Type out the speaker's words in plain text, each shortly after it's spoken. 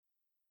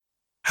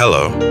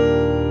Hello,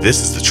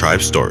 this is the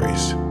Tribe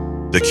Stories,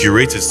 the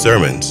curated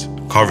sermons,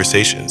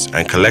 conversations,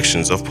 and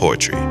collections of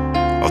poetry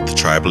of the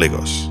Tribe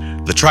Lagos.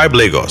 The Tribe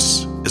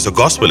Lagos is a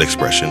gospel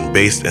expression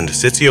based in the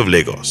city of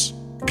Lagos,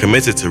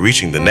 committed to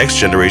reaching the next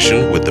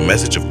generation with the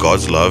message of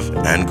God's love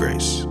and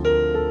grace.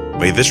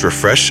 May this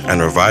refresh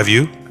and revive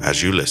you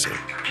as you listen.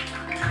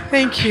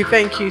 Thank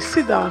you.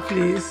 Sit down,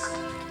 please.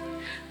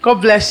 God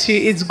bless you.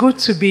 It's good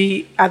to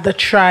be at the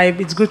Tribe.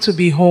 It's good to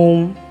be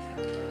home.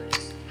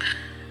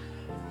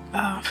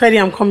 Freddie,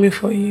 I'm coming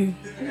for you.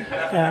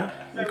 Yeah,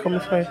 I'm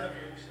coming for you.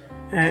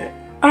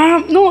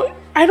 No,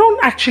 I don't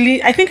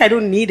actually. I think I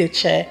don't need a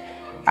chair.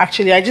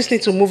 Actually, I just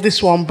need to move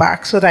this one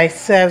back so that it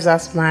serves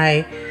as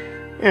my,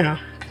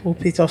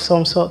 pulpit of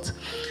some sort.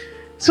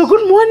 So,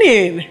 good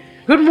morning.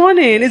 Good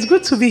morning. It's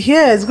good to be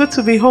here. It's good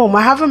to be home.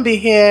 I haven't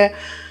been here,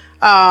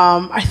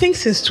 I think,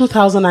 since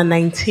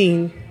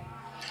 2019.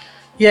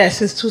 Yeah,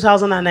 since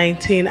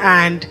 2019.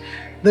 And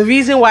the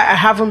reason why I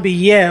haven't been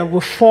here will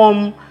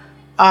form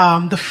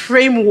the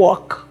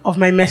framework of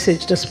my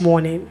message this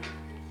morning.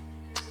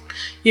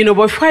 But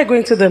before I go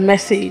into the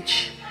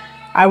message,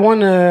 I want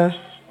to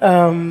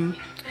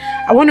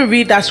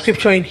read that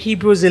scripture in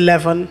Hebrews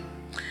 11,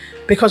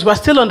 because we're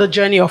still on the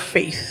journey of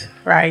faith,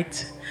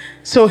 right?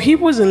 So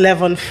Hebrews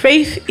 11,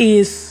 faith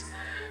is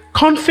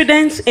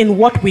confidence in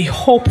what we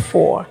hope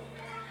for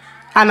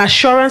and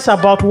assurance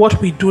about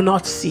what we do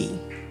not see.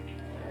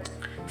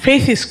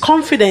 Faith is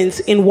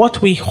confidence in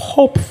what we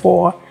hope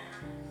for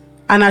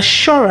and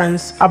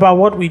assurance about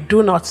what we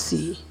do not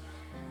see.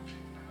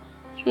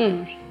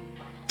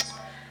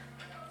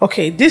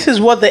 Okay, this is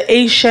what the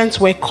ancients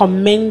were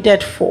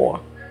commended for.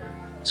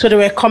 So they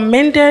were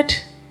commended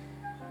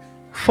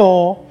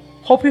for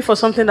hoping for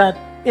something that,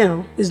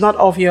 is not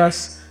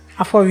obvious,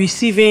 and for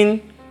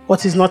receiving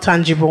what is not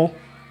tangible.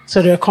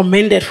 So they were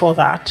commended for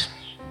that.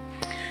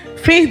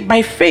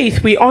 By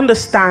faith, we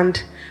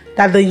understand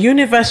that the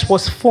universe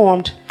was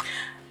formed.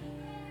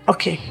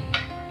 Okay.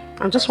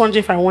 I'm just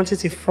wondering if I want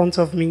it in front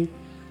of me,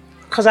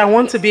 because I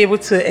want to be able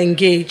to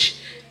engage.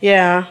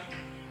 Yeah.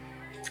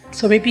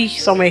 So maybe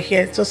somewhere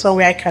here, just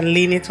somewhere I can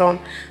lean it on.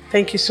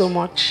 Thank you so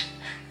much.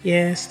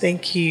 Yes,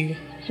 thank you.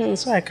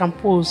 So I can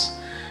pause.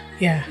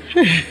 Yeah.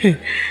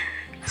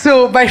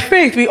 So by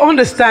faith, we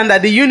understand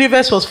that the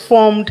universe was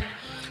formed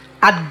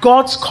at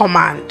God's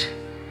command,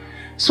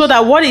 so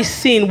that what is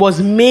seen was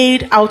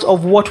made out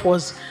of what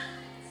was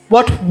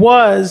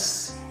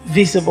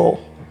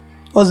visible.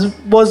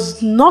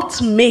 Was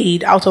not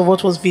made out of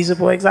what was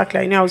visible. Exactly.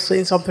 I knew I was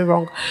saying something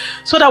wrong.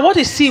 So that what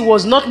is seen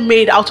was not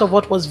made out of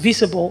what was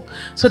visible.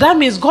 So that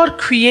means God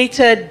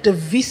created the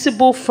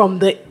visible from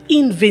the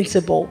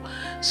invincible.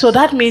 So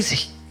that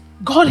means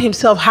God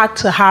himself had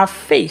to have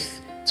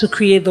faith to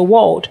create the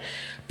world,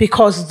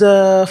 because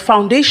the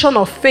foundation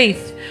of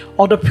faith,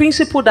 or the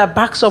principle that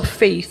backs up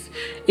faith,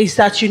 is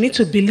that you need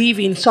to believe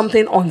in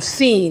something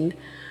unseen.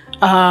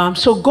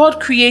 So God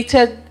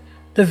created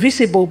the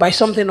visible by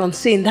something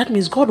unseen. That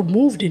means God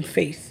moved in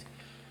faith.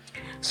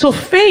 So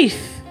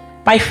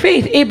by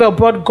faith, Abel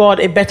brought God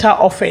a better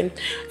offering.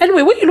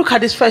 Anyway, when you look at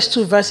these first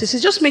two verses,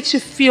 it just makes you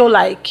feel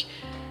like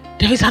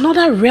there is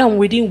another realm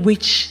within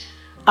which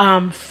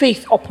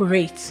faith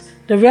operates.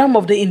 The realm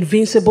of the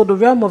invincible, the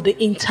realm of the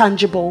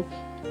intangible.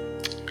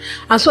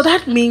 And so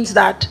that means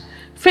that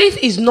faith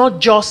is not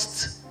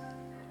just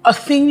a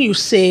thing you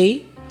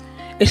say.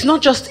 It's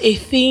not just a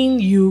thing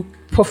you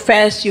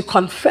profess, you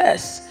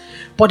confess.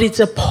 But it's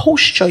a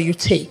posture you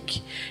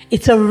take.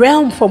 It's a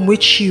realm from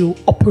which you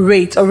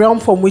operate, a realm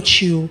from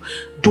which you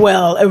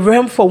dwell, a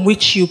realm from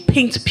which you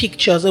paint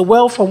pictures, a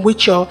realm from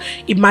which your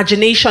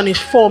imagination is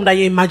formed and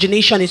your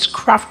imagination is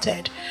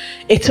crafted.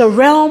 It's a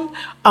realm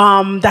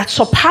that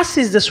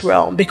surpasses this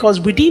realm, because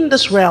within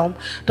this realm,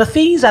 the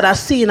things that are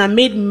seen are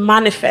made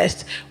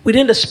manifest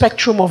within the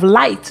spectrum of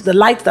light, the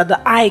light that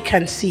the eye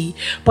can see.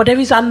 But there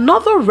is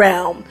another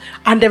realm,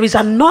 and there is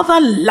another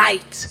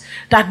light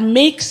that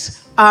makes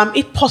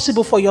it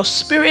possible for your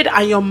spirit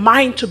and your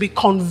mind to be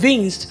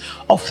convinced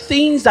of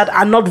things that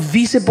are not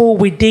visible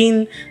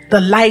within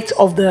the light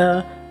of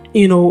that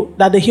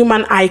the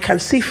human eye can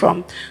see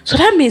from. So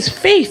that means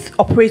faith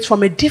operates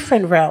from a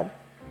different realm.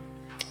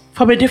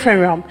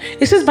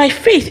 It says, by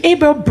faith,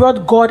 Abel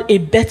brought God a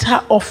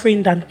better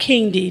offering than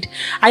Cain did.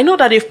 I know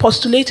that they've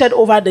postulated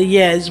over the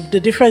years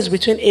the difference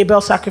between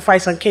Abel's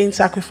sacrifice and Cain's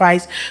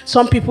sacrifice.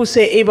 Some people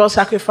say Abel's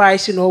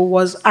sacrifice,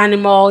 was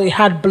animal, it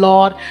had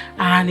blood,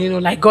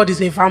 and, like God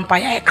is a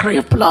vampire, I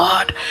crave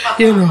blood,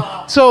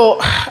 So,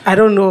 I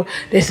don't know.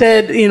 They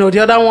said, the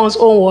other one's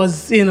own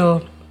was,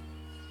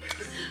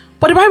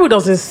 But the Bible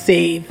doesn't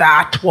say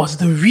that was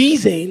the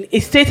reason.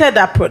 It stated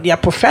that their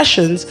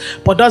professions,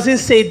 but doesn't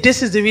say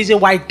this is the reason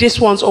why this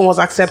one's own was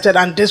accepted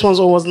and this one's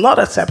own was not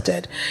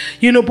accepted.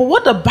 But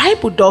what the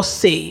Bible does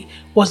say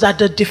was that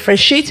the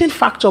differentiating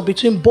factor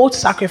between both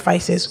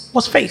sacrifices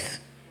was faith.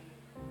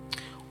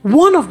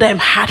 One of them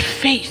had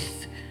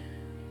faith.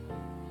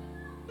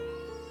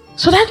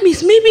 So that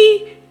means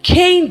maybe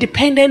Cain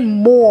depended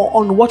more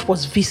on what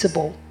was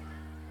visible.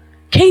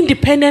 Cain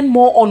depended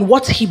more on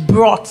what he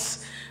brought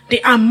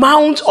the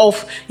amount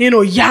of,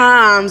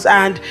 yams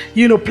and,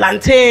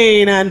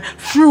 plantain and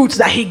fruits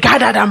that he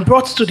gathered and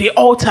brought to the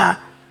altar.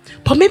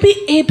 But maybe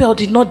Abel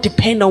did not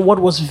depend on what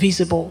was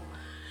visible.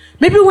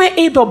 Maybe when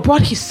Abel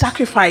brought his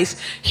sacrifice,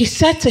 he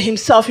said to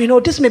himself,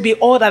 this may be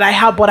all that I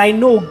have, but I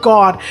know,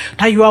 God,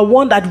 that you are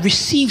one that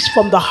receives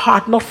from the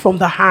heart, not from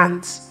the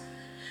hands.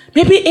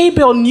 Maybe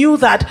Abel knew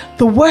that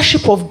the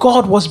worship of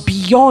God was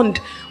beyond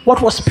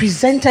what was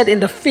presented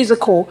in the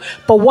physical,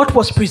 but what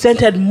was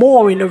presented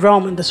more in the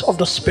realm of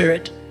the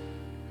spirit.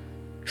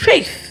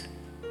 Faith.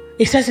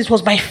 It says it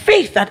was by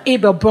faith that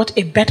Abel brought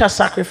a better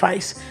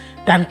sacrifice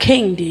than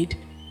Cain did.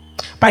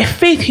 By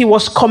faith, he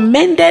was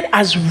commended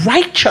as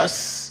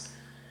righteous.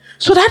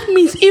 So that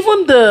means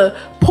even the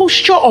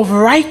posture of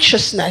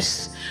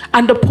righteousness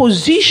and the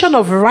position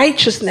of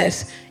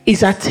righteousness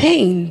is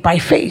attained by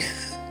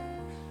faith.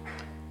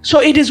 So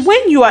it is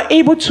when you are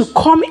able to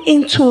come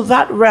into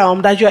that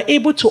realm that you are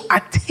able to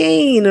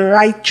attain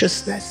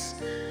righteousness.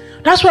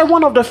 That's why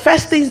one of the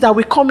first things that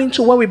we come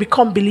into when we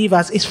become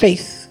believers is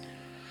faith.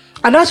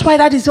 And that's why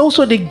that is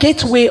also the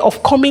gateway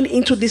of coming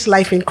into this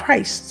life in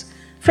Christ.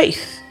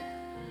 Faith.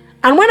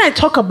 And when I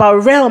talk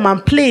about realm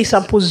and place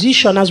and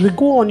position, as we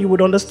go on, you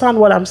would understand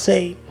what I'm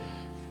saying.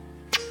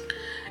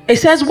 It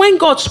says, when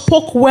God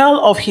spoke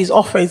well of his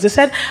offerings, it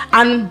said,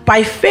 and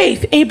by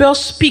faith, Abel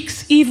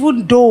speaks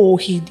even though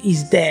he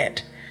is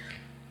dead.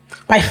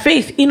 By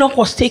faith, Enoch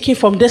was taken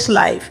from this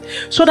life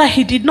so that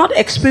he did not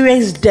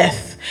experience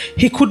death.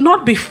 He could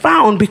not be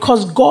found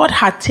because God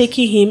had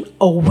taken him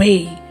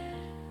away.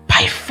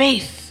 By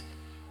faith,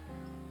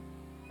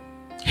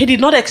 he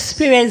did not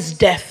experience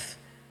death.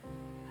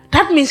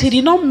 That means he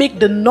did not make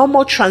the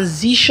normal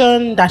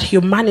transition that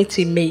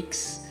humanity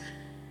makes.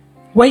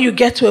 When you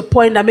get to a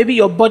point that maybe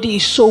your body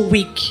is so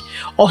weak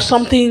or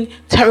something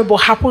terrible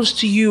happens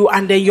to you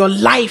and then your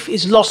life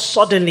is lost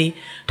suddenly.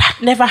 That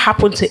never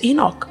happened to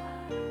Enoch.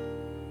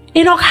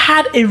 Enoch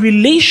had a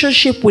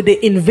relationship with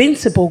the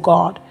invincible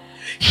God.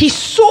 He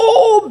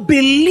so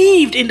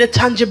believed in the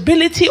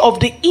tangibility of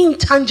the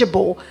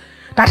intangible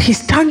that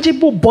his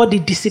tangible body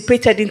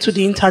dissipated into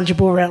the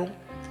intangible realm.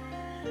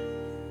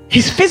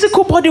 His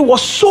physical body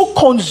was so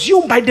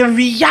consumed by the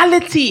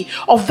reality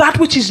of that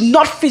which is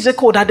not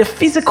physical that the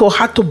physical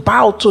had to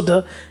bow to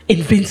the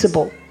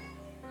invincible.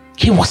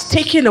 He was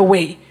taken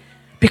away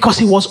because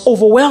he was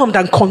overwhelmed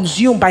and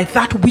consumed by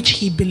that which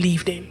he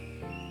believed in.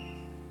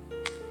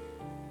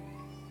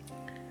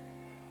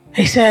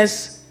 He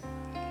says,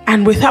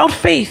 and without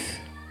faith,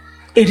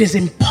 it is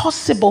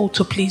impossible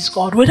to please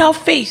God. Without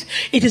faith,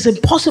 it is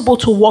impossible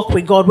to walk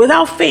with God.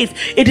 Without faith,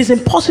 it is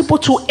impossible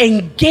to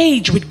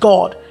engage with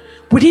God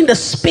within the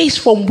space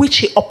from which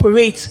he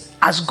operates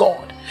as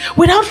God.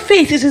 Without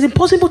faith, it is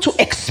impossible to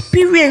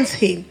experience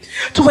him,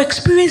 to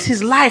experience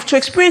his life, to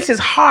experience his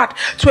heart,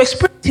 to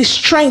experience his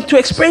strength, to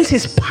experience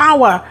his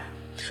power.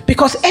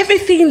 Because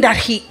everything that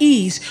he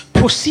is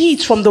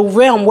proceeds from the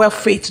realm where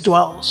faith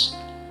dwells.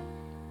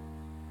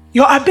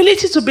 Your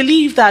ability to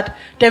believe that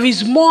there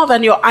is more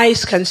than your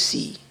eyes can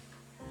see.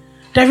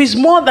 There is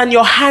more than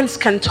your hands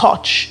can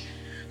touch.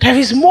 There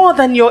is more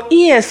than your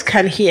ears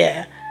can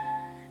hear.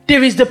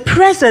 There is the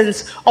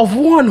presence of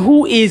one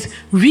who is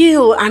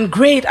real and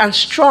great and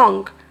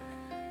strong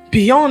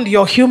beyond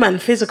your human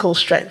physical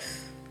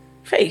strength.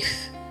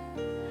 Faith.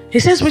 He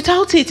says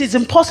without it, it's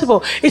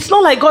impossible. It's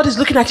not like God is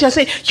looking at you and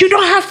saying, you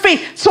don't have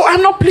faith, so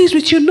I'm not pleased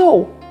with you.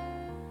 No.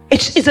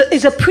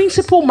 It's a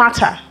principle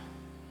matter.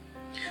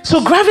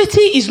 So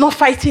gravity is not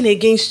fighting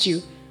against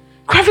you.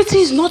 Gravity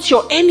is not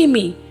your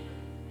enemy.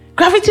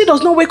 Gravity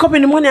does not wake up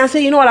in the morning and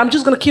say, you know what, I'm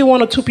just going to kill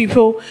 1 or 2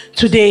 people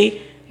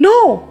today.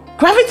 No.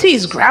 Gravity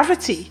is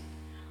gravity.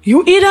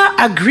 You either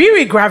agree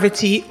with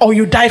gravity or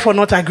you die for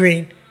not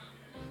agreeing.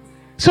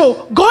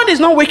 So God is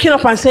not waking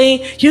up and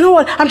saying, you know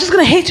what, I'm just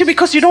going to hate you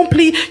because you don't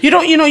please, you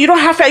don't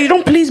have faith, you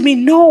don't please me.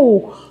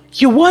 No.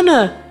 You want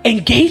to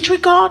engage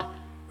with God?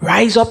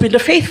 Rise up in the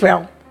faith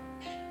realm.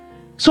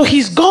 So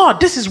he's God.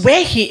 This is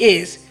where he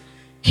is.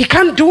 He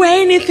can't do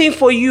anything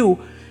for you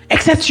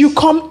except you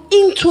come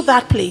into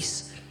that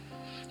place.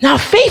 Now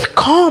faith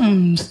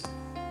comes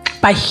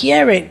by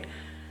hearing.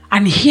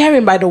 And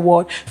hearing by the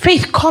word.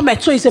 Faith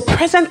cometh. So it's a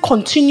present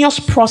continuous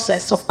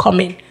process of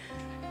coming.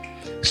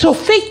 So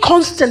faith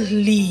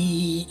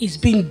constantly is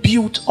being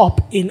built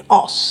up in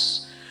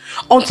us.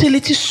 Until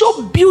it is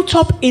so built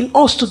up in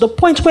us to the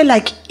point where,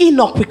 like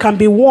Enoch, we can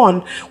be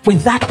one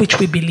with that which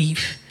we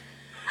believe.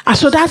 And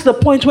so that's the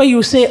point where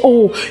you say,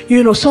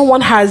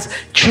 someone has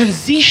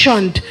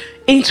transitioned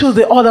into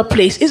the other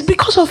place. It's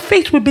because of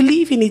faith we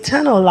believe in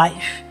eternal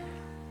life.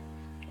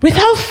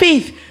 Without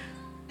faith,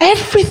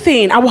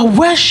 everything, our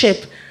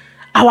worship,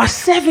 our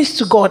service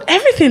to God,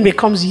 everything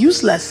becomes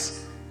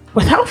useless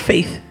without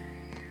faith.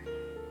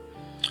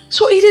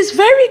 So it is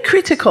very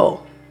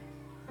critical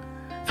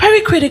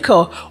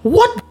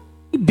what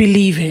we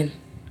believe in.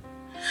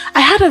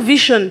 I had a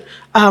vision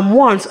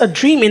once, a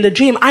dream. In the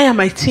dream, I and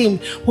my team,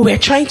 we were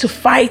trying to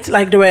fight,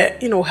 like there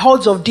were,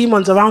 hordes of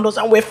demons around us,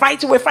 and we're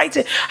fighting.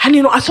 And,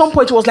 at some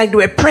point it was like they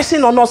were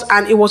pressing on us,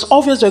 and it was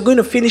obvious they were going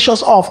to finish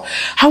us off.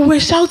 And we're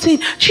shouting,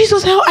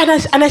 Jesus, help. And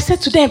I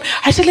said to them,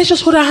 let's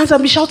just hold our hands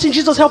and be shouting,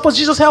 Jesus, help us,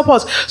 Jesus, help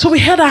us. So we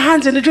held our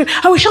hands in the dream,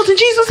 and we're shouting,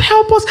 Jesus,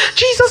 help us,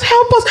 Jesus,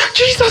 help us,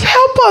 Jesus,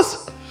 help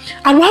us.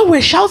 And while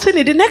we're shouting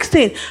it, the next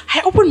thing,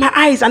 I opened my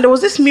eyes and there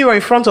was this mirror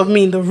in front of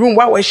me in the room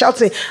while we're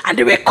shouting, and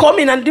they were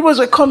coming and demons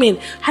were coming.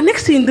 And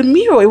next thing in the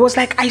mirror, it was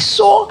like I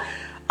saw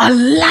a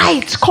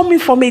light coming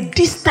from a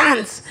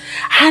distance.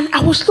 And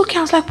I was looking,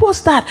 I was like,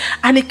 what's that?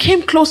 And it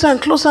came closer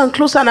and closer and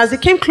closer. And as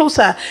it came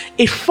closer,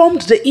 it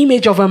formed the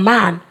image of a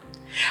man.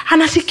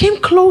 And as it came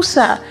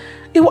closer,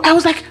 I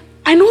was like,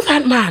 I know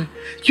that man.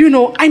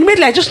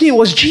 I just knew it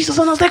was Jesus.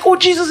 And I was like, oh,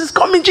 Jesus is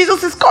coming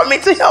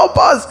to help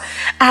us.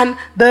 And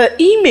the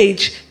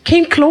image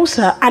came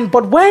closer.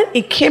 But when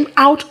it came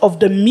out of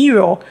the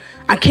mirror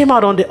and came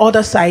out on the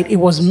other side, it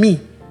was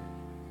me.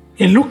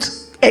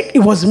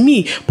 It was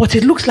me, but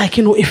it looks like,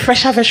 a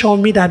fresher version of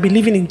me that had been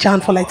living in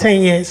Jan for like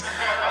 10 years.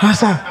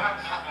 Understand?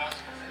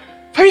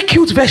 Very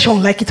cute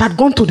version, like it had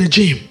gone to the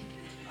gym.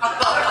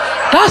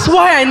 That's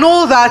why I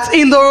know that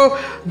in the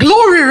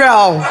glory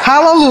realm,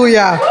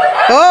 hallelujah,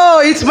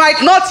 oh, it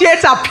might not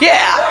yet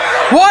appear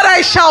what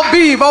I shall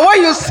be, but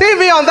when you see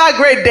me on that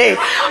great day,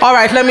 all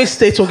right, let me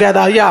stay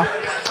together, yeah.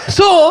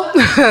 So,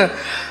 and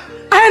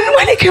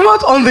when it came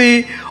out on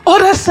the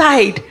other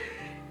side,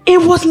 it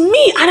was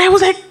me, and I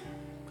was like,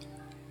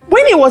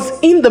 when it was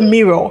in the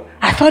mirror,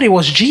 I thought it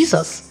was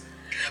Jesus.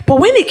 But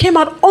when it came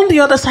out on the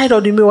other side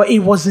of the mirror, it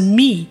was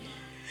me.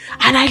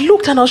 And I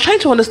looked and I was trying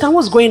to understand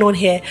what's going on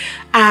here.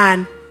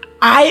 And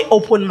I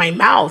opened my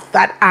mouth,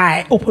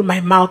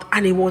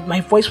 and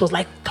my voice was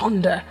like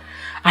thunder.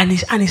 And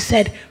he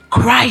said,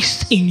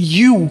 Christ in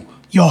you,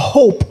 your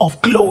hope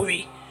of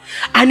glory.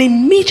 And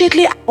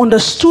immediately I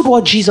understood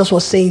what Jesus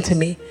was saying to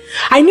me.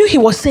 I knew he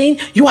was saying,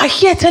 you are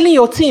here telling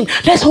your team,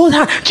 let's hold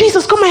hands.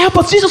 Jesus, come and help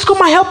us. Jesus,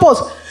 come and help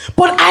us.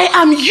 But I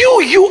am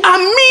you. You are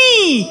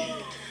me.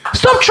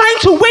 Stop trying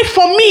to wait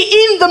for me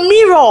in the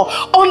mirror.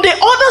 On the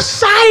other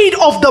side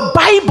of the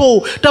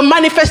Bible, the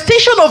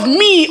manifestation of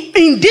me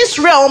in this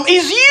realm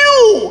is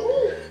you.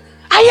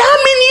 I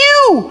am in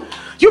you.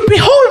 You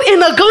behold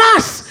in a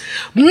glass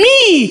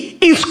me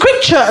in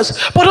scriptures,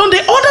 but on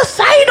the other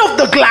side of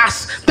the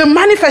glass, the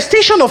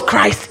manifestation of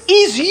Christ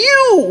is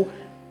you.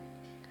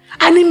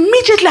 And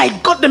immediately I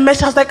got the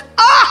message. I was like,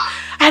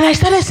 and I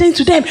started saying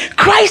to them,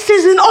 Christ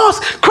is in us.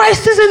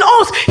 Christ is in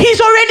us. He's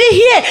already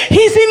here.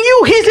 He's in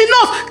you. He's in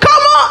us.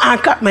 Come on.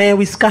 And man,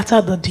 we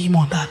scattered the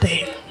demon that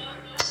day.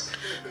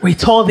 We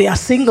tore their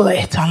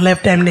singlet and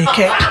left them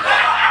naked.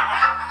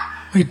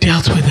 We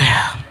dealt with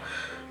them.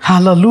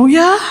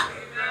 Hallelujah.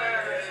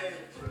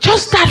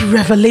 Just that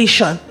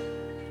revelation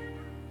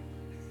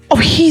of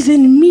He's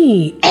in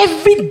me.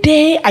 Every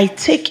day I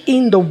take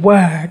in the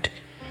word.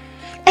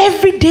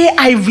 Every day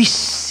I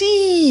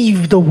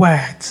receive the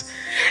words.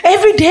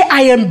 Every day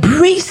I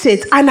embrace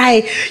it and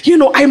I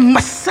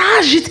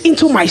massage it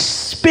into my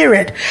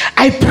spirit.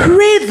 I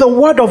pray the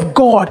word of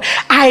God.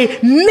 I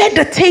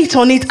meditate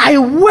on it. I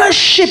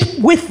worship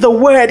with the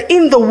word,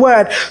 in the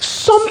word.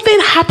 Something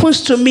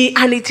happens to me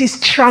and it is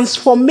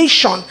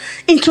transformation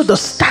into the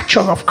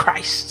stature of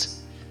Christ.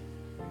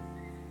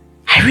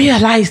 I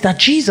realize that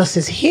Jesus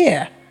is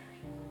here.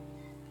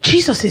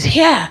 Jesus is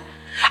here.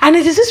 And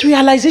it is this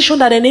realization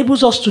that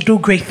enables us to do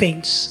great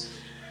things.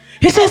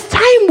 He says,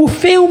 time will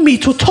fail me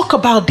to talk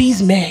about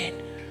these men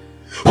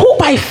who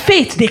by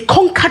faith they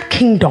conquered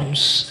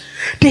kingdoms,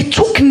 they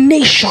took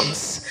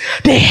nations,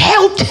 they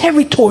held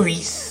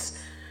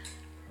territories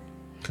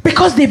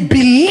because they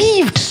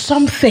believed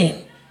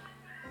something.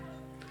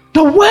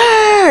 The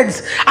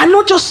words are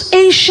not just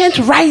ancient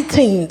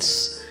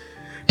writings,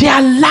 they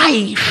are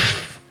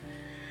life.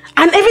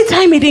 And every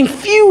time it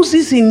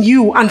infuses in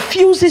you and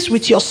fuses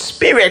with your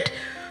spirit,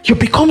 you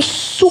become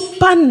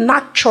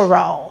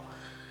supernatural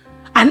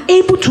and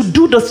able to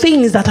do the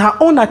things that are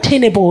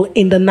unattainable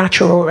in the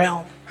natural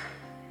realm.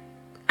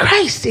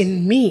 Christ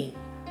in me.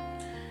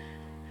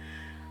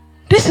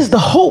 This is the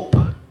hope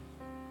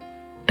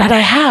that I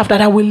have, that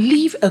I will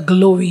live a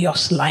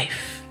glorious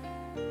life.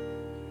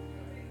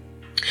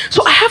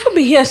 So I haven't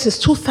been here since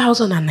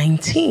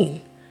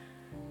 2019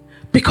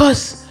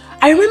 because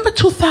I remember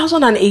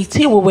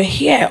 2018, we were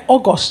here,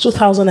 August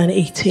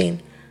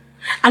 2018.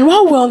 And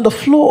while we're on the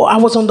floor, I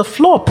was on the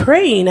floor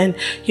praying and,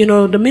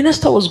 the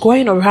minister was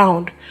going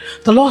around.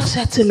 The Lord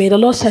said to me,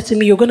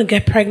 you're going to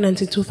get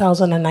pregnant in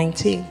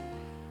 2019.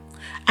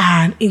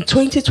 And in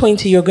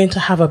 2020, you're going to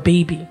have a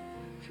baby.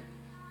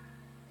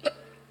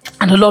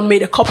 And the Lord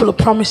made a couple of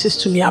promises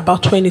to me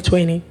about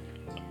 2020.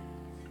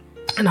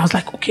 And I was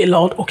like, okay,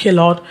 Lord,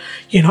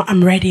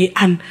 I'm ready.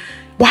 And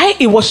why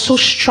it was so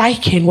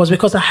striking was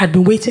because I had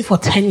been waiting for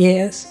 10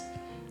 years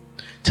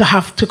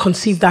to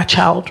conceive that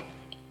child.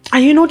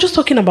 And just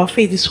talking about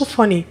faith is so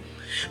funny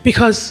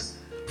because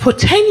for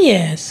 10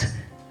 years,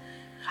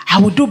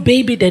 I would do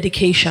baby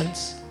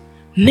dedications,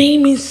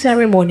 naming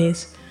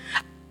ceremonies,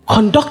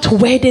 conduct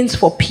weddings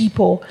for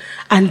people,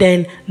 and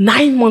then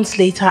 9 months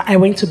later, I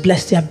went to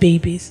bless their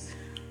babies.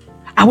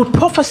 I would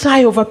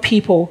prophesy over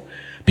people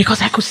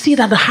because I could see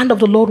that the hand of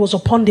the Lord was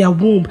upon their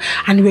womb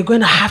and we were going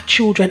to have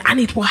children, and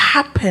it will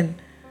happen.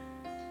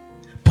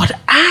 But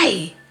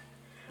I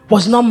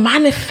was not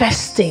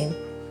manifesting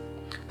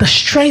the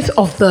strength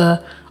of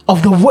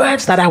the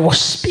words that I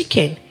was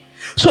speaking.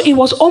 So it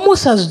was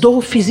almost as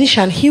though,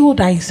 physician, heal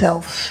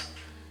thyself.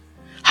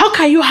 How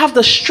can you have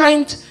the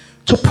strength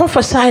to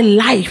prophesy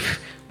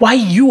life while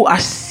you are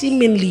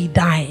seemingly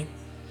dying?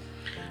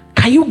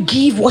 Can you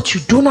give what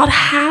you do not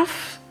have?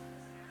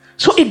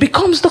 So it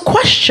becomes the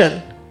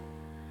question.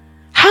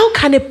 How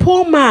can a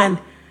poor man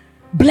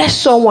bless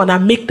someone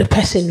and make the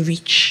person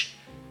rich?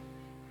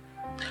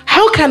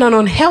 How can an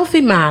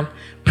unhealthy man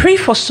pray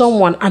for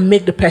someone and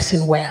make the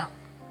person well?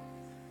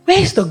 Where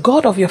is the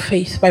God of your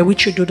faith by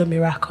which you do the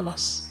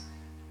miraculous?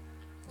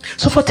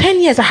 So for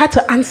 10 years, I had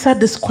to answer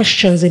these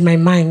questions in my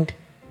mind.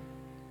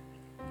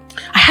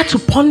 I had to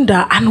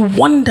ponder and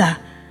wonder.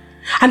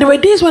 And there were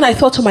days when I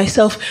thought to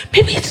myself,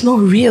 maybe it's not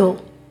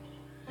real.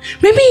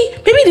 Maybe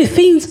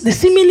the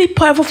seemingly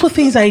powerful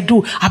things I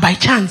do are by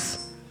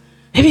chance.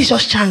 Maybe it's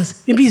just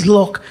chance. Maybe it's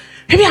luck.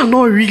 Maybe I'm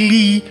not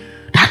really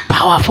that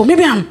powerful.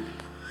 Maybe I'm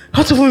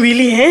not even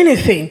really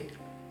anything.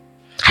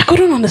 I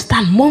couldn't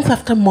understand month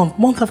after month,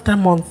 month after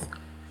month,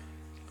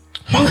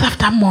 month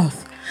after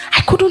month.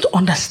 I couldn't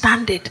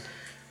understand it,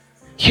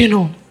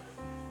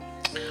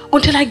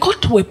 until I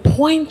got to a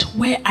point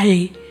where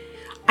I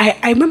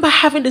remember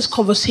having this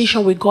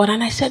conversation with God,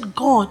 and I said,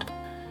 God,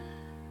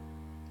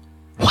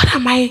 what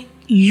am I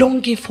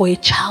longing for a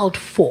child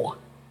for,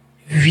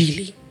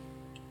 really?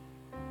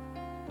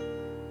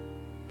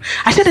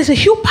 I said, there's a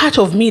huge part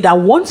of me that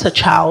wants a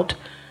child,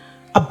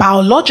 a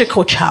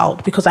biological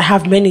child, because I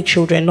have many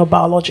children, not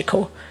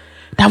biological,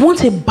 that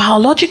wants a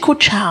biological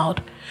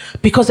child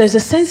because there's a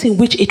sense in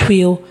which it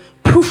will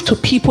prove to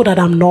people that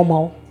I'm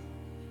normal.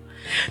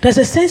 There's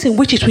a sense in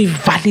which it will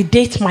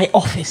validate my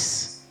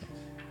office.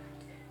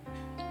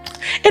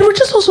 It will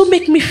just also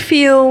make me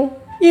feel,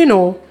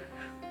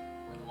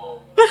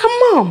 like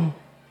a mom.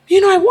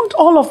 I want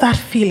all of that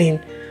feeling.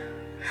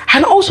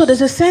 And also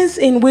there's a sense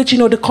in which,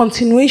 the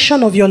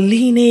continuation of your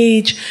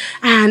lineage,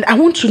 and I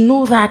want to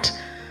know that,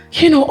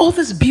 all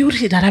this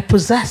beauty that I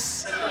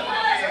possess.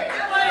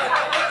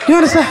 You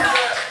understand?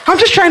 I'm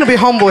just trying to be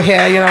humble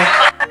here,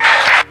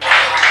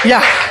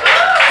 Yeah.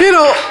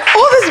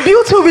 All this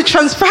beauty will be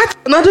transferred to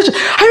another.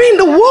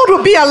 The world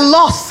will be a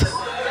loss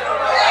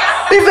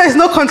if there's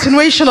no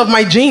continuation of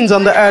my genes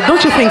on the earth.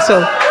 Don't you think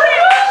so?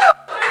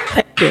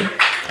 Thank you.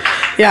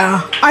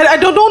 Yeah. I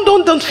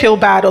don't feel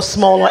bad or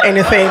small or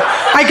anything.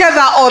 I get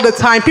that all the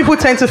time. People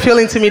tend to feel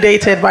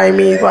intimidated by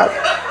me, but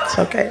it's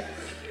okay.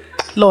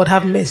 Lord,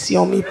 have mercy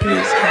on me,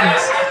 please. Have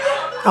mercy.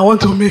 I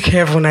want to make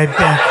heaven, I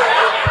beg.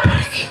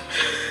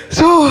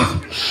 So,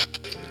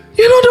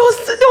 there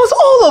was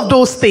all of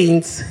those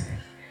things.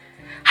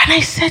 And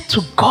I said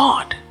to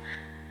God,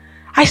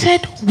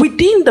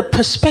 within the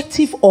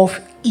perspective of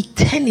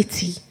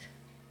eternity,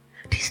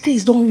 these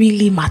things don't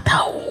really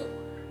matter.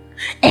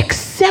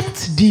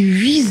 Except the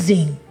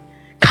reason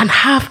can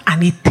have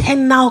an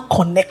eternal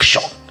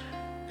connection.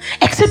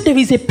 Except there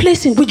is a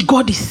place in which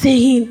God is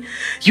saying,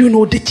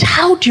 the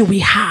child you will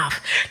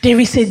have, there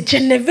is a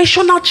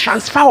generational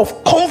transfer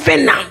of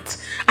covenant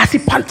as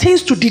it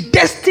pertains to the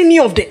destiny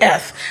of the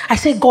earth. I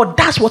said, God,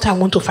 that's what I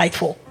want to fight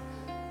for.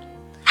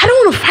 I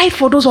don't want to fight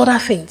for those other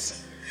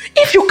things.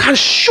 If you can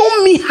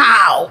show me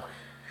how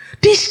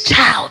this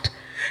child,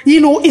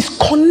 is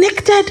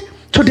connected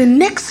to the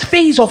next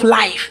phase of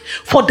life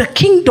for the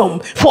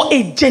kingdom, for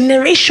a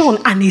generation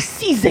and a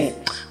season,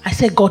 I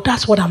said, God,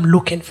 that's what I'm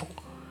looking for.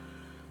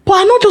 But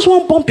I not just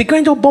want bumpy,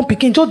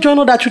 just join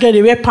all that children,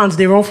 they wear pants,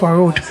 they run for a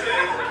road.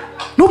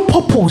 No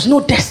purpose, no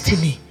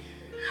destiny.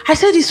 I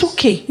said, it's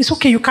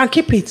okay, you can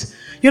keep it.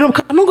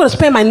 Because I'm not going to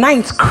spend my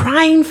nights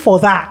crying for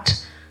that.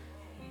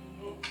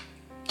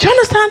 Do you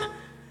understand?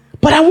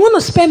 But I want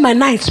to spend my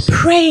nights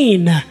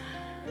praying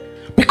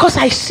because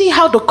I see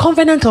how the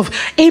covenant of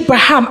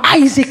Abraham,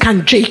 Isaac,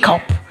 and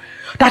Jacob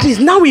that is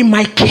now in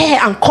my care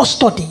and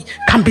custody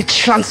can be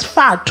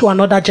transferred to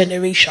another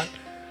generation.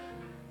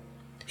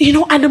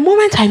 At the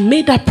moment I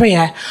made that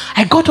prayer,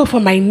 I got up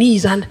on my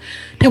knees and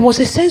there was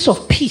a sense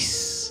of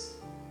peace.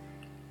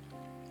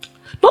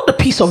 Not the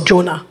peace of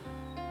Jonah,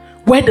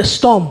 where the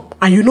storm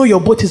and your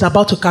boat is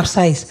about to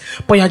capsize,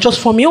 but you're just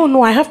for me, oh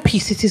no, I have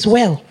peace, it is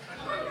well.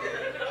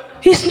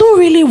 It's not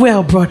really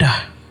well, brother.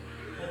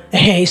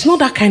 It's not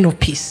that kind of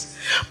peace.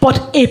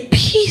 But a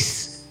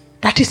peace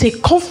that is a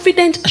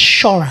confident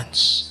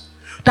assurance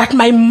that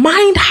my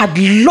mind had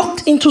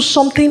locked into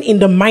something in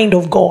the mind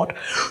of God.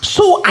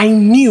 So I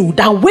knew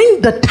that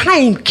when the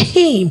time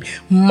came,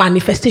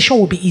 manifestation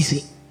would be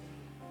easy.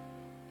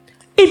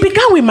 It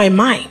began with my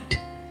mind.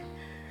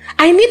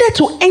 I needed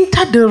to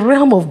enter the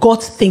realm of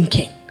God's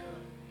thinking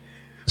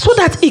so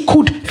that it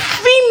could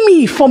free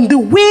me from the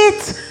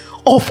weight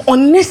of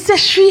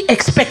unnecessary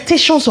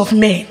expectations of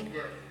men,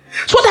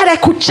 so that I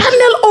could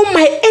channel all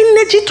my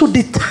energy to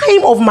the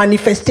time of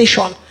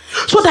manifestation.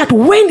 so that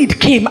when it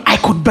came, I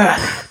could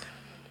birth.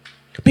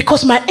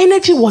 Because my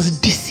energy was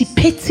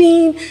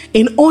dissipating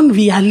in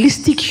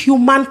unrealistic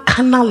human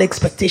carnal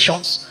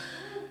expectations.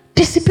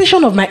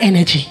 Dissipation of my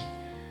energy.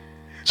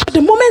 So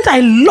the moment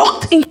I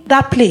locked into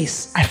that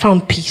place, I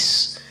found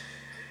peace.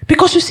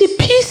 Because you see,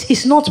 peace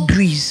is not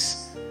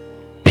breeze.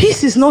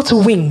 Peace is not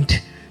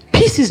wind.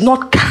 Peace is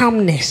not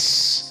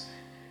calmness.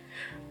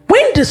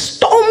 When the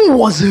storm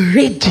was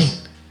raging,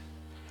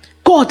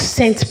 God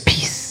sent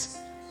peace.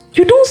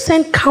 You don't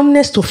send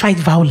calmness to fight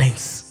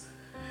violence.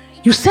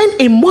 You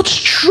send a much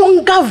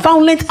stronger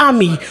violent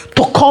army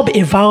to curb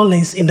a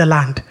violence in the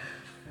land.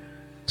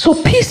 So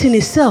peace in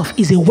itself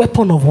is a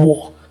weapon of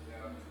war.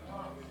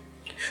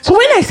 So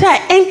when I say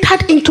I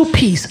entered into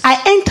peace,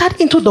 I entered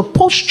into the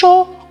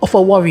posture of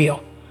a warrior.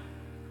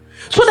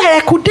 So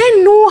that I could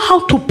then know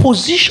how to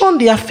position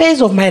the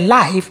affairs of my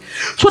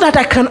life so that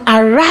I can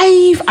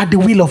arrive at the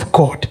will of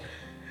God.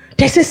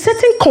 There's a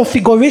certain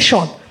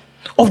configuration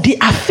of the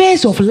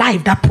affairs of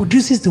life that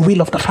produces the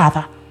will of the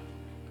Father.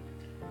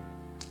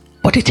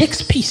 But it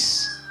takes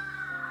peace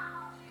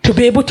to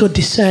be able to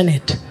discern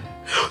it.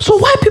 So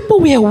while people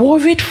were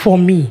worried for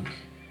me,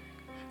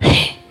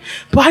 hey,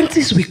 but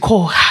aunties we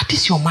call,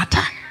 this your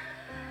matter.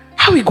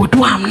 How we go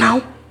do am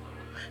now?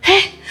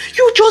 Hey,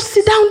 you just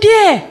sit down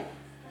there.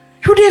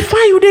 You dey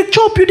fine, you dey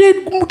chop, you dey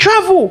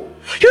travel.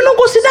 You no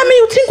go sit down,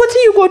 you think what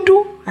you go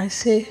do? I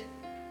say,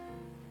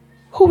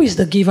 who is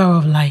the giver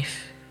of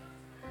life?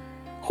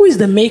 Who is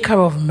the maker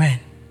of man?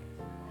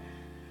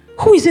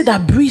 Who is it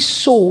that breathes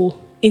soul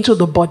into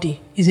the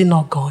body? Is it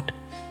not God?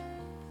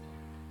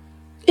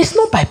 It's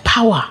not by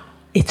power,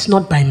 it's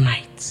not by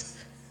might,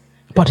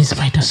 but it's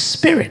by the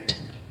Spirit.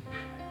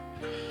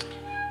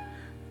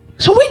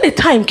 So when the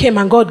time came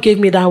and God gave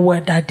me that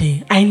word that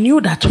day, I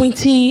knew that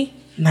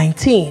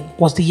 2019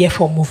 was the year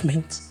for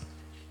movement.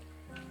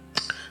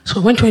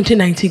 So when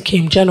 2019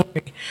 came,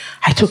 January,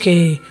 I took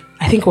I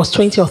think it was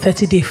 20 or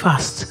 30 day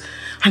fast.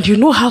 And you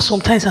know how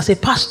sometimes as a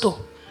pastor,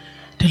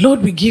 the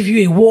Lord will give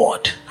you a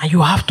word and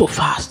you have to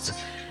fast.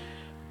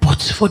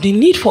 But for the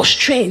need for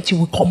strength, you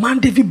will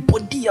command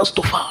everybody else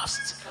to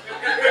fast.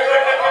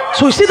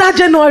 So you see that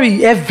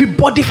January,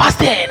 everybody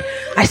fasted.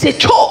 I said,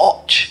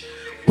 church,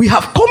 we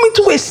have come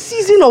into a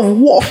season of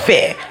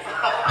warfare.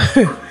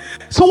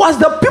 So as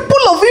the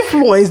people of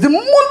influence, the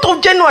month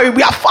of January,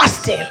 we are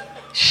fasting.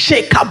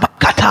 Sheka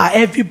bakata,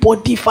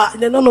 everybody fast.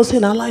 They're not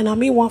saying a line, I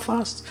mean one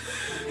fast.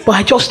 But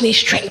I just need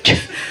strength.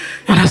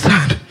 You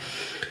understand?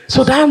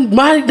 So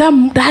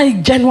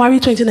that January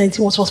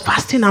 2019 was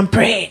fasting and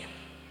praying.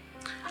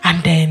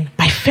 And then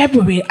by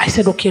February, I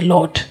said, okay,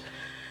 Lord,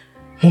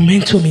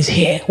 momentum is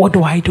here. What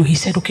do I do? He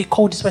said, okay,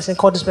 call this person,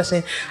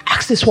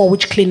 ask this one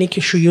which clinic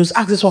you should use,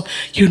 ask this one.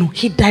 You know,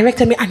 he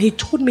directed me and he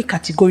told me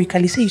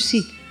categorically, say, you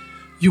see,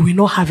 you will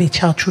not have a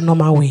child through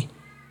normal way.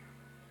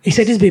 He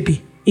said, this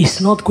baby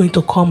is not going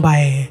to come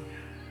by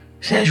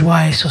sexual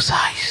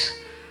exercise.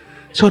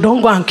 So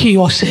don't go and kill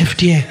yourself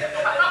there.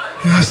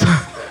 You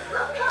understand?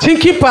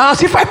 Thinking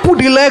perhaps if I put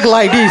the leg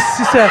like this,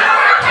 he said,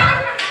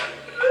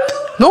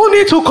 no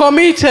need to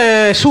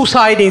commit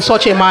suicide in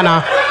such a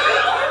manner.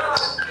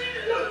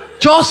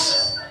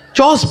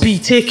 Just be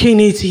taking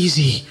it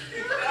easy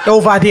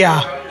over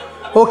there.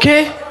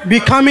 Okay?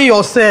 Be calming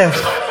yourself.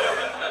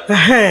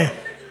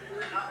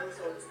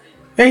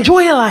 Enjoy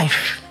your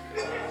life.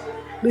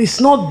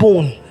 It's not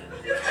bone.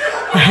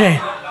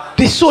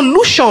 The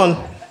solution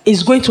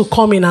is going to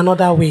come in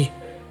another way.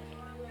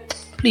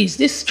 Please,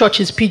 this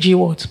church is PG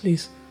words,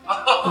 please.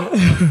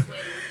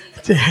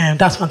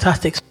 That's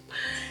fantastic.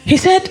 He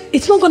said,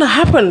 it's not going to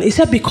happen. He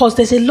said, because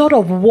there's a lot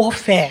of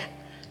warfare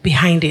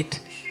behind it.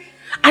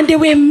 And there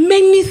were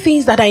many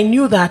things that I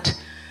knew that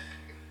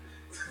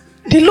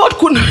the Lord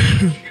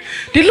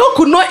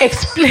could not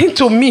explain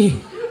to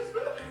me.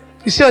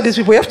 You see all these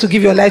people, you have to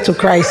give your life to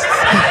Christ.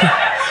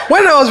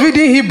 When I was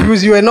reading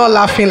Hebrews, you were not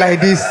laughing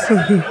like this.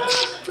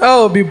 I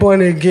will be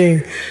born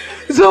again.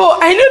 So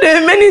I knew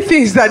there were many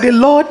things that the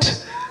Lord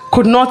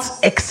could not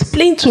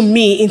explain to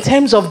me in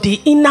terms of the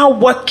inner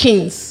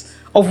workings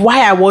of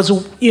why I was,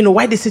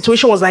 why the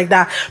situation was like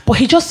that. But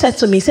he just said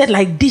to me, he said,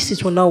 like this,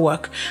 it will not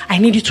work. I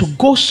need you to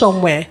go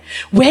somewhere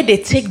where they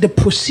take the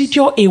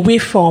procedure away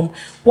from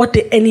what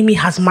the enemy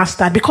has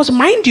mastered. Because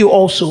mind you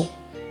also,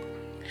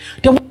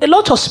 there was a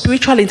lot of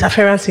spiritual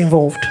interference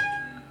involved.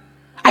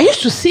 I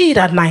used to see it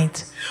at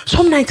night.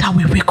 Some nights I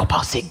will wake up,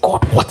 I'll say,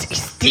 God, what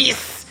is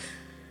this?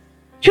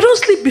 You don't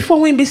sleep before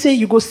when they say,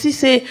 you go see,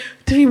 say,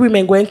 3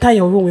 women go enter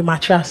your room with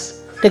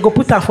mattress. They go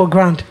put her for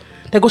ground.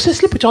 They go say,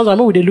 sleep with your husband,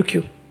 where will they look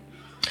you?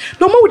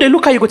 No more would they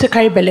look at you, go take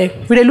carry belly.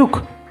 Will they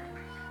look?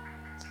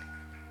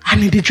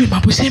 And in the dream,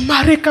 I will say,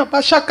 Mareka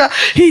Bashaka,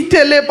 he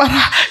tele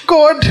bara,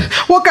 God,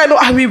 what kind of,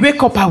 I will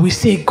wake up, I will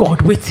say,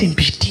 God, waiting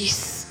be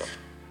this.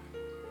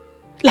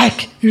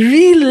 Like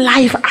real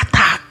life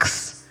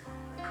attacks.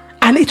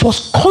 And it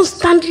was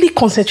constantly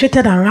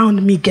concentrated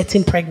around me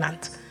getting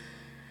pregnant.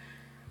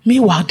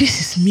 Meanwhile, this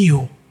is me.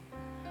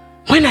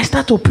 When I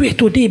start to pray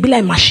today, it be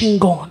like machine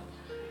gun.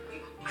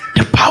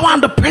 The power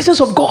and the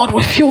presence of God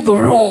will fill the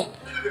room.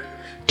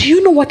 do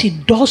you know what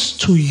it does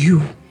to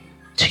you,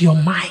 to your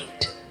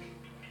mind?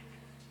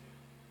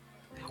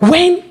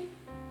 When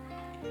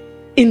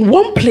in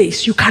one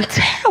place you can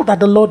tell that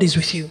the Lord is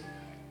with you.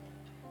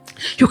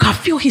 You can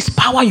feel his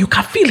power, you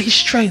can feel his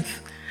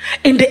strength.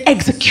 In the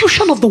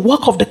execution of the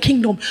work of the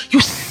kingdom,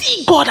 you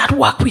see God at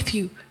work with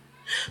you.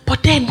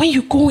 But then when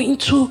you go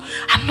into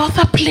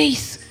another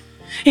place,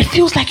 it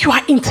feels like you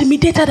are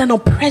intimidated and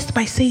oppressed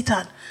by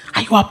Satan,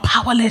 and you are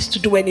powerless to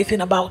do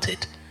anything about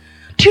it.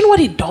 Do you know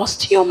what it does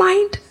to your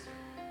mind?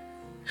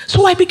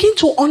 So I begin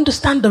to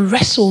understand the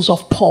wrestles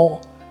of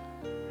Paul,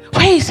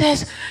 where he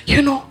says,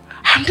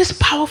 I'm this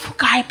powerful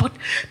guy, but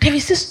there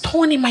is this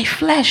thorn in my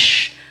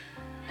flesh.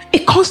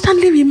 It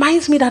constantly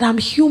reminds me that I'm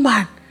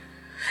human.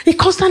 It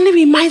constantly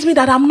reminds me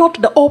that I'm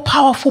not the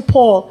all-powerful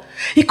Paul.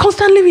 It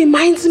constantly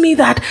reminds me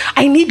that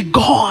I need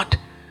God.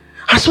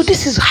 And so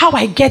this is how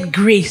I get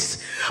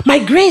grace. My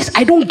grace,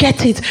 I don't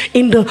get it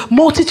in the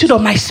multitude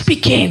of my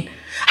speaking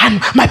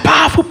and my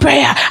powerful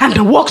prayer and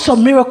the works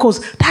of miracles.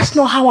 That's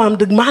not how I'm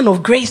the man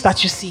of grace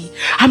that you see.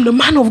 I'm the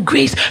man of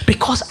grace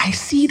because I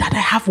see that I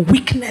have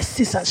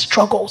weaknesses and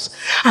struggles.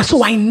 And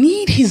so I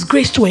need his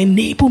grace to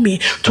enable me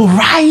to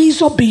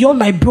rise up beyond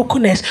my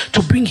brokenness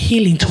to bring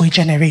healing to a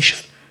generation.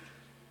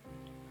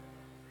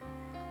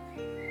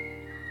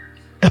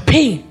 The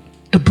pain,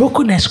 the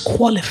brokenness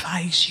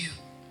qualifies you.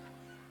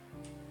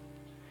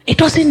 It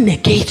doesn't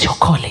negate your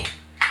calling.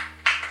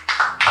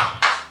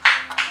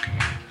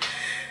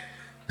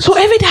 So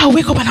every day I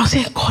wake up and I'll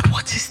say, God,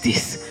 what is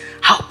this?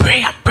 I'll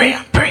pray and pray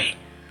and pray.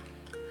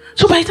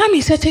 So by the time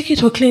he said, take it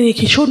to a clinic,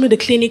 he showed me the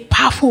clinic,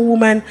 powerful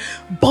woman,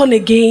 born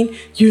again.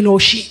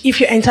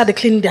 If you enter the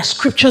clinic, there are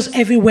scriptures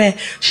everywhere.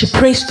 She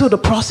prays through the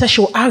process.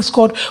 She'll ask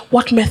God,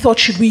 what method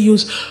should we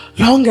use?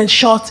 Long and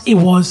short, it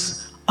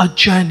was a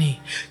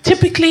journey.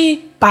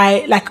 Typically,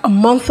 by like a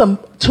month or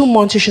 2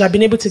 months, you should have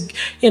been able to,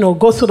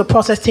 go through the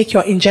process, take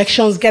your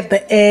injections, get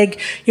the egg,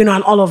 and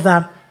all of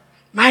that.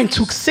 Mine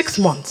took 6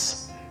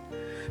 months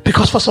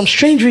because for some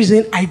strange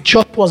reason, I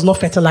just was not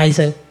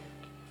fertilizing.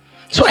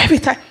 So every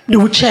time they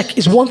would check,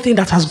 is one thing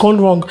that has gone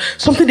wrong.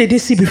 Something they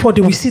didn't see before,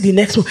 they will see the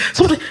next one.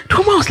 The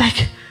woman was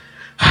like,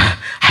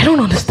 I don't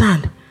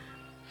understand.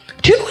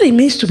 Do you know what it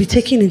means to be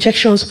taking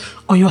injections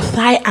on your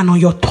thigh and on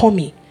your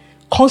tummy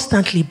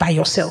constantly by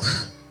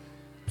yourself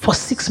for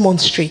 6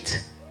 months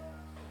straight?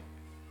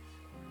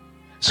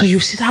 So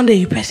you sit down there,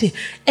 you press it.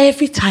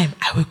 Every time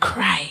I will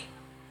cry.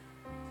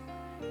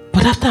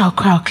 But after I'll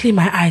cry, I'll clean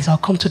my eyes, I'll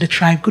come to the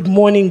tribe. Good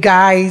morning,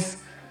 guys.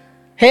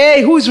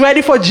 Hey, who's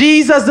ready for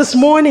Jesus this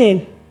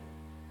morning?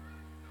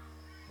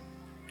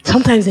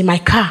 Sometimes in my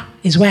car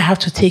is where I have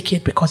to take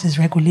it because it's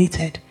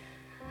regulated.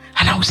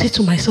 And I will say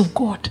to myself,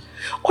 God,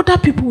 other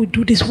people will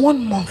do this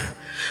 1 month.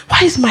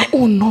 Why is my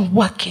own not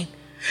working?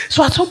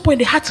 So at some point,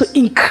 they had to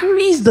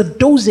increase the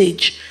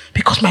dosage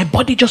because my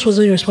body just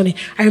wasn't responding.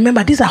 I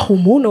remember these are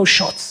hormonal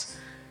shots.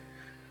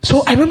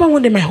 So I remember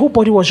one day my whole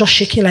body was just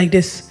shaking like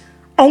this,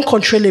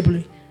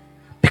 uncontrollably,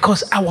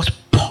 because I was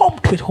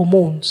pumped with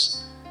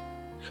hormones.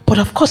 But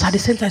of course, at the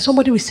same time,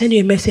 somebody will send you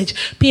a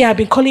message. Pia, I've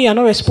been calling you, you're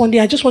not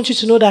responding. I just want you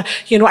to know that,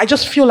 I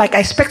just feel like I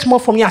expect more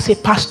from you as a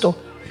pastor.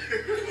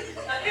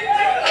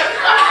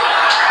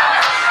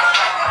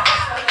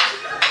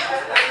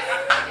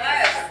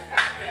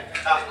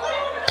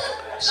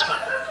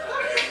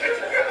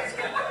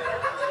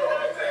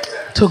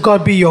 To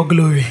God be your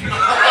glory.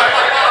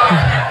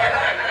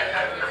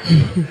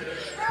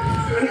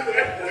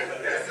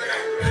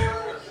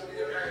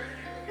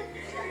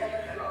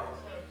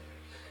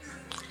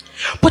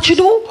 But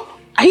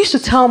I used to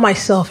tell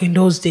myself in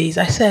those days,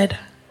 I said,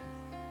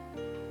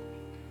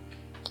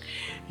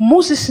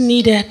 Moses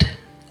needed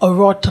a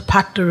rod to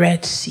part the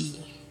Red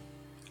Sea.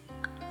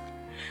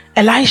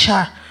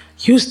 Elisha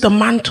used the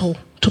mantle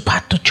to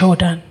part the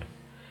Jordan.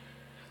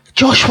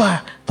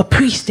 Joshua, the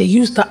priest, they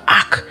used the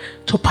ark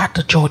to part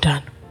the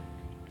Jordan.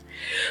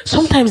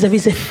 Sometimes there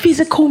is a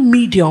physical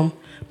medium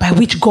by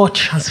which God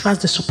transfers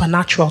the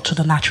supernatural to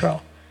the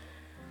natural.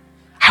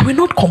 I will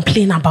not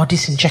complain about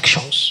these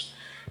injections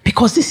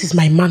because this is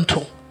my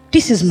mantle.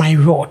 This is my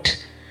rod.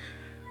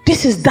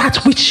 This is that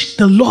which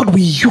the Lord will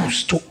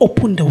use to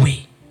open the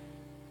way.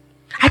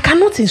 I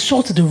cannot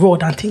insult the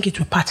rod and think it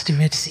will part the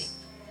Red Sea.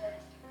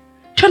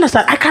 Do you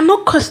understand? I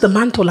cannot curse the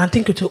mantle and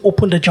think it will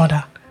open the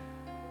Jordan.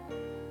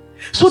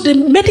 So the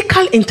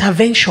medical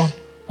intervention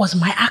was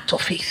my act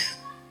of faith.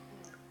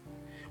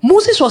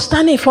 Moses was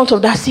standing in front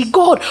of that sea.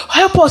 God,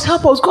 help us,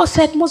 help us. God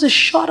said, Moses,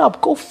 shut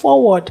up, go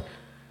forward.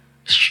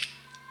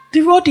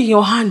 The rod in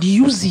your hand,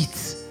 use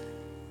it.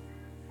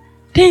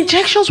 The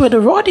injections were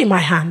the rod in my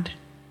hand.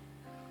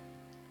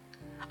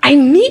 I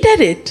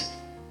needed it.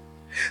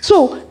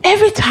 So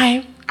every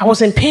time I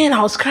was in pain,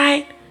 I was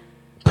crying,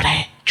 but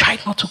I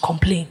tried not to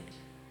complain.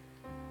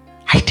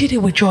 I did it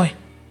with joy.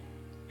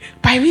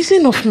 By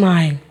reason of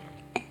my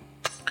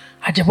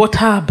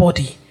Ajabota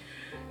body,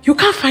 you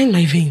can't find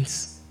my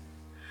veins.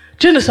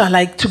 Do you understand?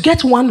 Like, to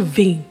get one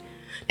vein,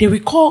 they will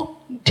call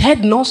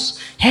head nurse,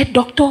 head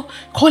doctor,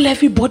 call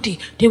everybody.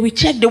 They will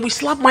check, they will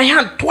slap my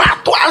hand.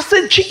 I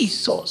said,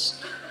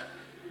 Jesus.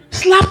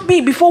 slap me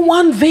before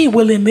one vein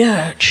will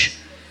emerge.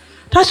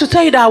 That's to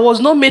tell you that I was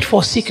not made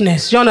for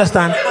sickness. You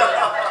understand?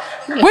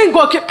 When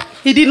God came,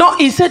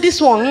 he said this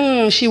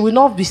one, she will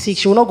not be sick.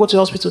 She will not go to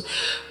the hospital.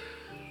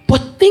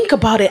 But think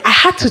about it. I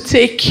had to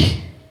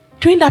take,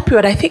 during that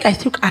period, I think I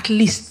took at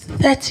least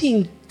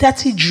 30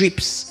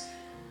 drips.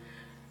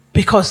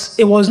 Because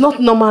it was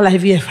not normal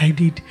IVF I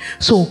did.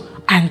 So,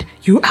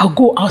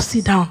 I'll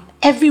sit down.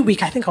 Every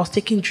week, I think I was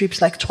taking drips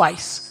like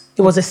twice.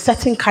 It was a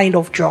certain kind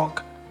of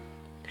drug.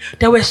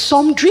 There were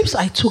some drips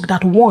I took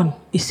that one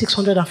is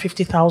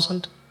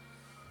 650,000.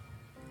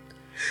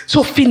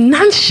 So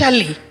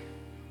financially,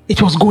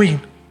 it was going.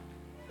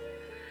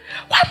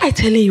 Why am I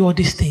telling you all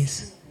these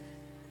things?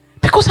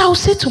 Because I will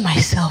say to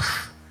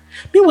myself,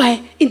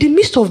 meanwhile, in the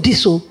midst of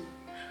this,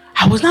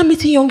 I was not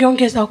meeting young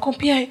girls that will come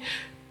here.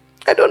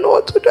 I don't know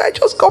what to do. I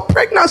just got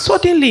pregnant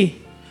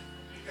suddenly.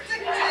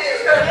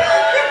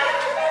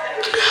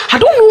 I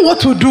don't know what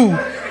to do.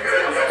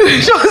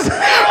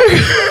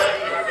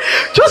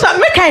 Just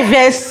make I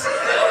verse.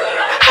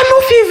 I know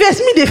if you verse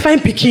me, they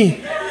find pikin.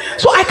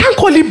 So I can't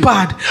call it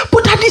bad.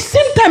 But at the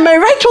same time, my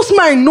righteous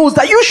mind knows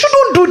that you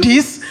shouldn't do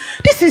this.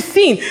 This is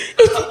sin.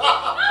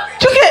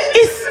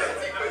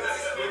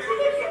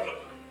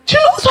 So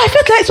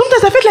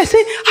sometimes I felt like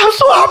saying, I'm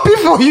so happy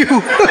for you.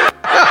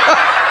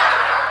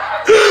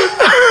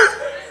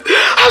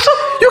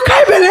 You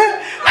can't believe.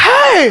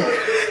 Hey,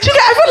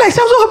 I felt like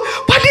I'm so happy.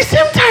 But at the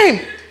same time,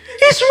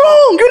 it's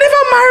wrong. You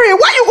never marry.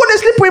 Why you going to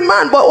sleep with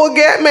man? But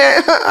okay,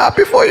 man,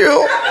 happy for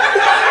you.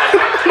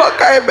 Not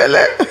can't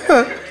believe.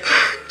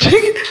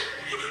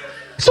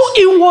 So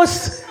it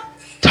was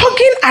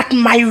tugging at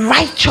my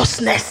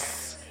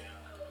righteousness,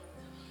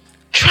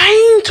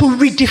 trying to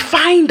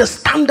redefine the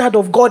standard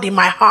of God in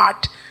my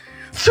heart.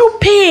 Through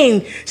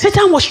pain,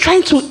 Satan was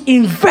trying to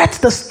invert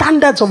the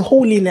standards of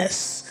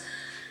holiness,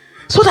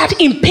 so that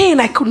in pain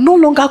I could no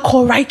longer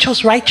call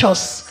righteous.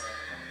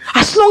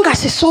 As long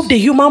as he solved the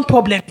human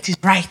problem, it is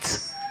right.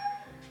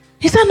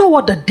 Is that not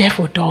what the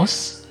devil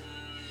does?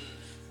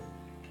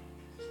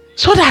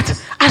 So that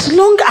as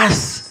long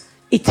as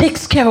it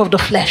takes care of the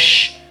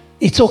flesh,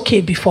 it's okay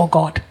before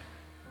God.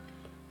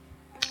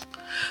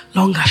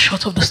 Long and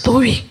short of the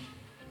story,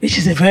 which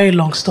is a very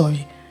long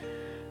story,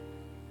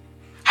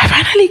 I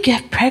finally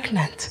get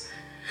pregnant.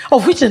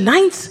 Of which the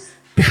night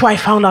before I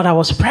found out I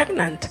was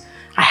pregnant,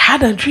 I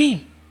had a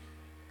dream.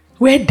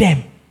 Where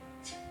them?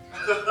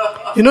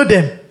 You know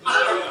them?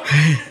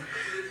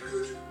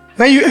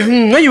 When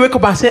you wake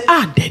up and say,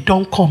 they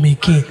don't come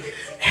again.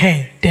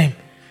 Hey, them.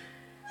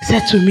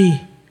 Said to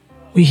me,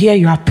 we hear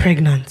you are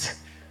pregnant.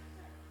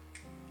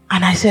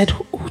 And I said,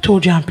 who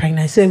told you I'm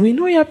pregnant? I said, we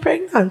know you're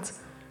pregnant.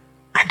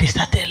 And they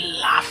started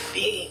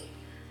laughing.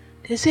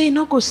 They say, you're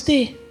not going to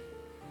stay.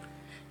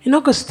 You're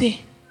not going to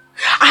stay.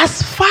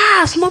 As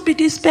far as not be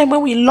this pen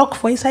when we lock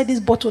for inside this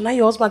bottle, now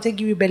your husband take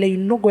give you belly, you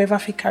no go ever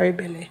fit carry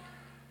belly.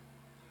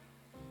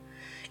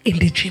 In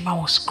the dream, I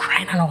was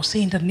crying and I was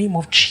saying, in the name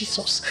of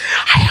Jesus,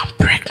 I am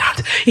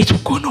pregnant. It will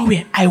go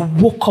nowhere. I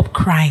woke up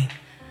crying.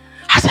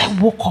 As I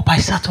woke up, I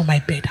sat on my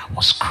bed. I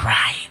was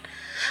crying.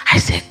 I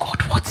said,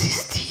 God, what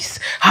is this?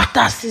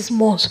 After 6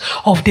 months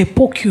of they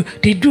poke you,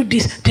 they do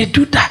this, they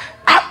do that.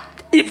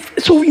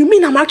 So you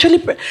mean I'm actually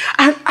pregnant?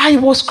 And I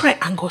was crying.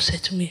 And God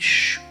said to me,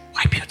 shh,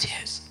 wipe your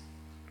tears.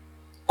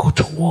 Go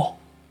to war.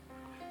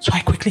 So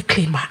I quickly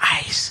cleaned my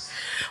eyes.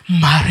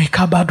 I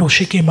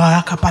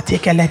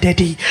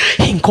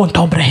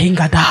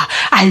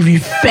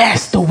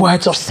reversed the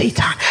words of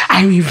Satan.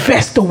 I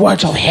reversed the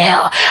words of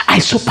hell. I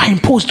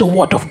superimposed the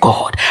word of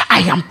God. I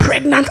am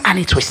pregnant and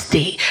it will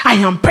stay. I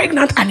am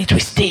pregnant and it will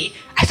stay.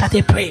 I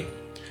started praying.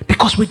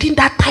 Because within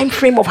that time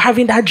frame of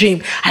having that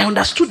dream, I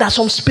understood that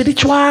some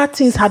spiritual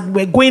things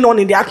were going on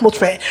in the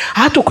atmosphere.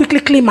 I had to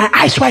quickly clean my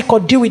eyes so I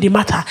could deal with the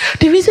matter.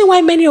 The reason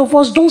why many of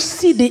us don't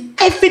see the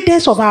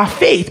evidence of our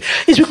faith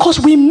is because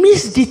we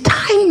miss the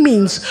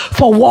timings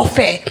for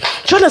warfare.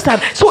 Do you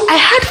understand? So I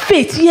had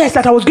faith, yes,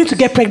 that I was going to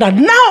get pregnant.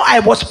 Now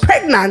I was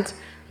pregnant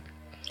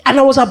and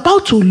I was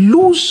about to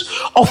lose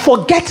or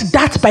forget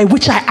that by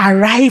which I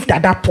arrived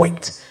at that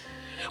point.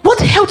 What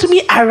helped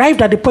me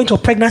arrive at the point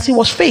of pregnancy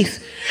was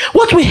faith.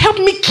 What will help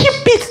me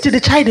keep it till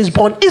the child is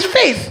born is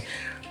faith.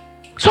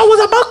 So I was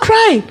about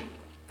crying.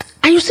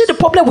 And you see, the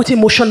problem with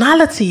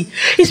emotionality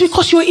is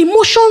because your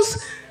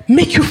emotions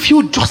make you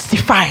feel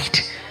justified.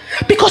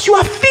 Because you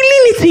are feeling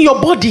it in your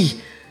body.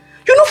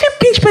 You know, if you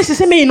pinch person,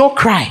 say, may you not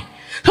cry.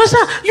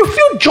 You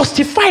feel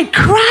justified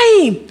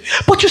crying.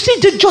 But you see,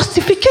 the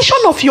justification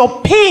of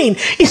your pain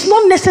is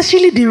not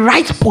necessarily the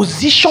right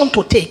position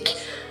to take.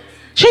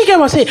 So you get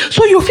what I'm saying?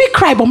 So you feel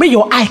cry, but make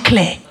your eye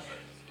clear.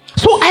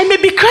 So I may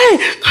be crying.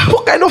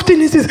 What kind of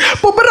thing is this?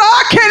 My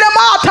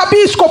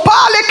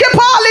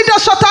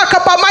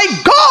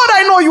God,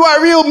 I know you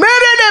are real.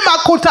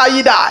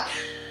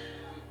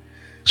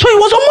 So it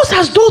was almost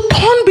as though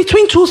torn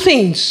between two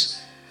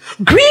things.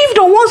 Grieved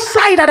on one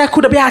side that I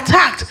could be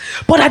attacked,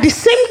 but at the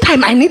same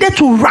time I needed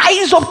to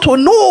rise up to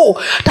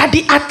know that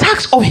the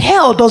attacks of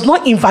hell does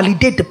not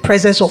invalidate the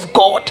presence of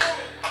God.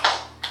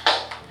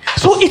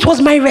 So it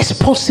was my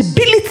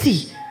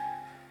responsibility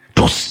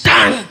to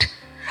stand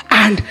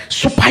and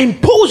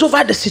superimpose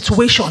over the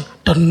situation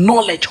the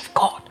knowledge of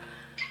God.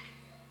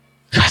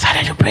 So I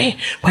started to pray.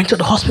 Went to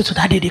the hospital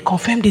that day. They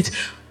confirmed it.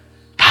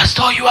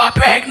 Pastor, you are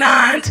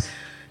pregnant.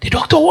 The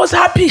doctor was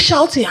happy,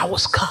 shouting. I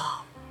was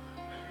calm.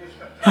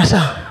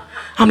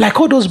 I'm like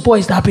all those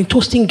boys that have been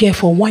toasting girl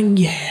for 1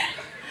 year.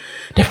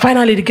 Then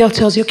finally the girl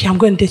tells you, okay, I'm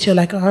going to date you.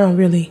 Like, oh,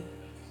 really?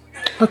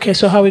 Okay,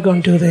 so how are we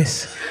going to do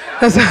this?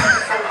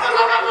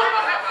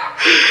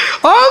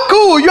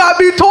 Uncle, you have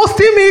been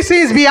toasting me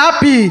since. Be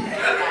happy.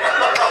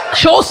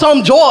 Show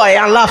some joy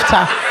and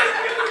laughter.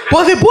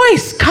 But the boy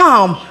is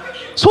calm,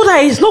 so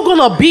that it's not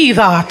going to be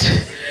that.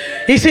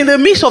 He's in the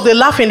midst of the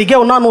laughing. The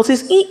girl now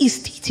notices,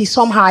 his teeth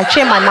somehow. I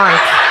changed my mind.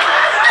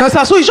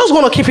 So he's just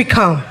going to keep it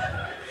calm,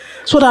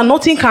 so that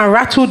nothing can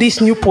rattle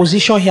this new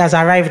position he has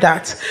arrived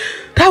at.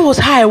 That was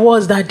how I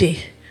was that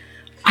day.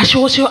 I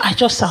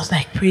was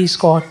like, praise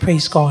God,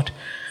 praise God.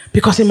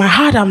 Because in my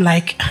heart, I'm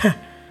like,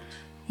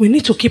 we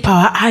need to keep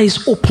our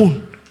eyes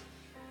open.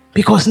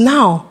 Because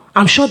now,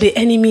 I'm sure the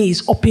enemy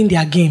is upping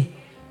their game.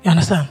 You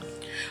understand?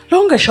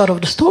 Long and short of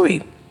the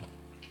story,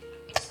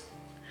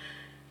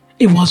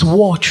 it was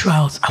war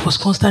trials. I was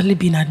constantly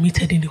being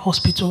admitted in the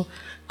hospital.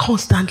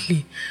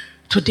 Constantly.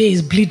 Today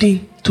is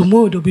bleeding.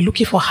 Tomorrow they'll be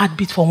looking for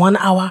heartbeat for 1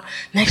 hour.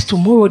 Next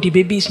tomorrow the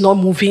baby is not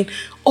moving.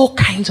 All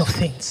kinds of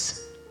things.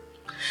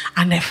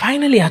 And then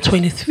finally at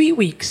 23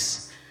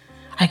 weeks,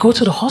 I go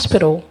to the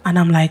hospital and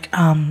I'm like,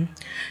 I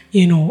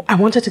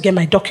wanted to get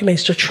my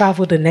documents to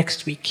travel the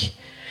next week.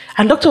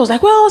 And doctor was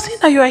like, well,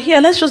 since that you are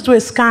here, let's just do a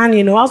scan,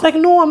 I was like,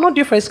 no, I'm not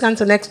due for a scan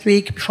till next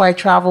week before I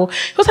travel.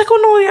 He was like, oh,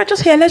 no, you're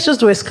just here. Let's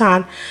just do a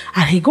scan.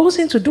 And he goes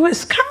in to do a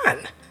scan.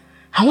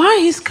 And while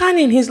he's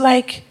scanning, he's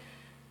like,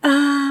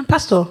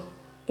 Pastor,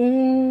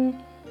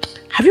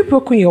 have you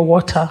broken your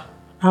water?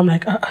 I'm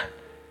like,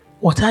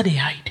 water they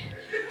hide.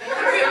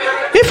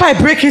 If I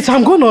break it,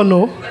 I'm going to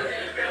know.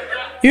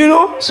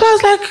 So I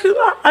was like,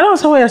 I don't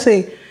understand what you're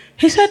saying.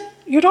 He said,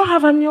 you don't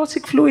have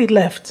amniotic fluid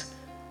left.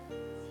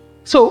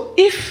 So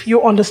if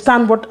you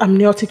understand what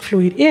amniotic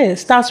fluid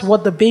is, that's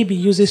what the baby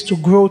uses to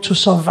grow, to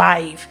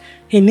survive.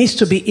 He needs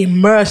to be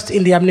immersed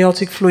in the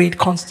amniotic fluid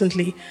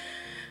constantly.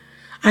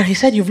 And he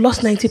said, you've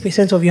lost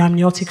 90% of your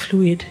amniotic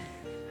fluid.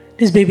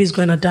 This baby is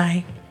going to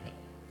die.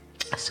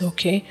 I said,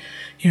 okay.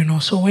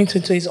 So I went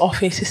into his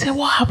office. He said,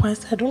 what happened? I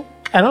said,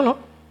 I don't know.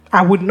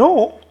 I would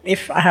know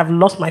if I have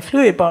lost my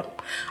fluid, but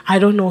I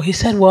don't know. He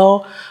said,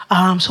 well,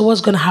 so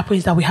what's going to happen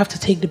is that we have to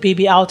take the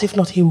baby out. If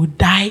not, he will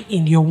die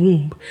in your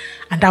womb.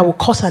 And that will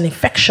cause an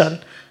infection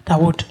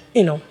that would,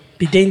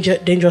 be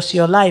dangerous to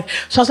your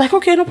life. So I was like,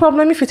 okay, no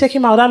problem. If you take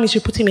him out, that means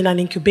you put him in an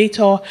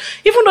incubator.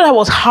 Even though that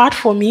was hard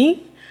for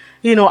me,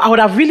 I would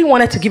have really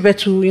wanted to give birth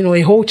to,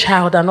 a whole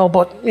child and all,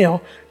 but,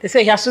 they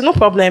say he has to, no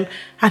problem.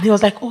 And he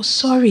was like, oh,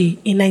 sorry,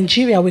 in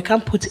Nigeria, we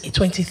can't put a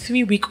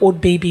 23-week-old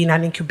baby in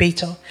an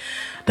incubator.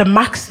 The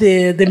max,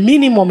 the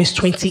minimum is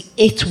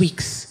 28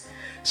 weeks.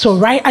 So,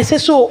 right? I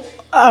said, so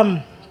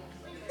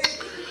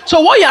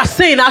what you are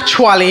saying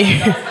actually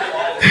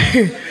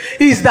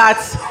is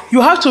that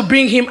you have to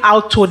bring him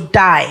out to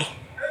die.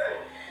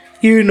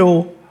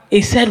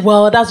 He said,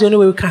 well, that's the only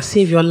way we can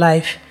save your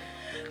life.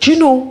 Do you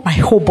know, my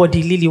whole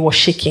body, Lily, was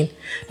shaking.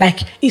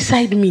 Like,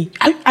 inside me.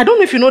 I don't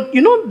know if you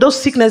know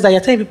those sickness that you're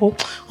telling people,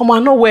 oh,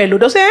 I'm not well.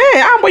 They'll say,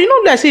 hey, but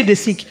I say they're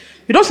sick.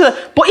 You don't say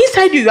that. But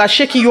inside you are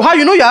shaking. You're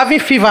having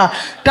fever.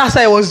 That's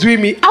how it was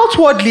doing me.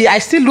 Outwardly, I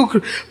still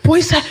look. But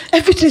inside,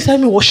 everything inside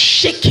me was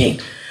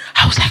shaking.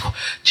 I was like, oh.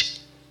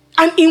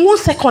 And in 1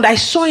 second, I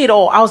saw it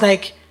all. I was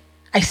like,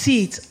 I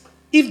see it.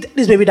 If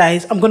this baby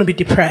dies, I'm going to be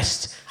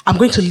depressed. I'm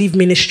going to leave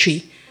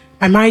ministry.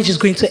 My marriage is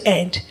going to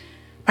end.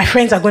 My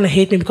friends are going to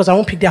hate me because I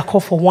won't pick their call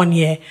for 1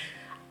 year.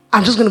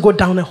 I'm just going to go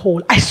down a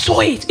hole. I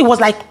saw it. It was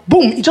like,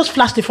 boom. It just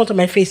flashed in front of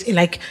my face in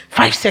like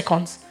 5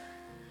 seconds.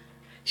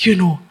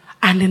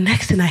 And the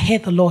next thing I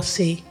heard the Lord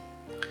say,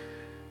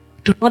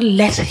 do not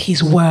let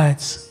his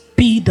words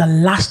be the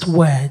last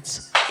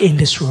words in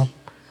this room.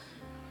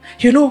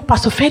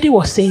 Pastor Fede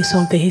was saying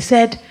something. He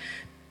said,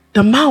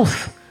 the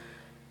mouth,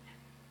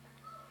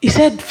 he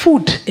said,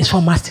 food is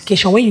for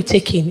mastication. When you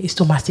take in, it's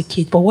to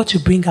masticate. But what you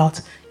bring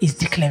out is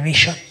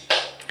declaration.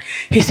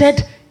 He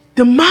said,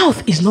 the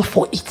mouth is not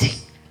for eating.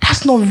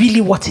 That's not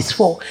really what it's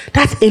for.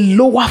 That's a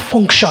lower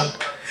function.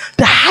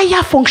 The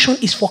higher function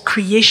is for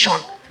creation.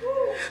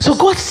 So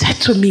God said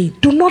to me,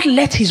 do not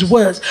let his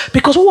words,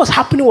 because what was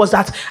happening was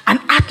that an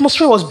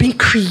atmosphere was being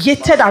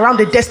created around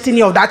the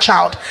destiny of that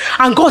child.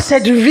 And God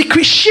said,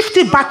 shift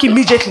it back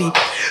immediately.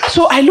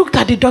 So I looked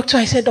at the doctor.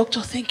 I said,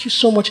 doctor, thank you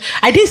so much.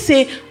 I didn't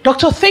say,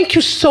 doctor, thank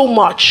you so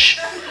much.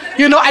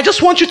 I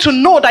just want you to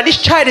know that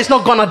this child is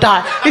not going to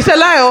die. He said,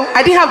 Lyle,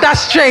 I didn't have that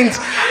strength.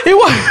 It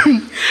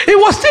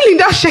was still in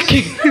that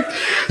shaking.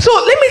 So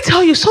let me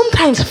tell you,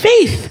 sometimes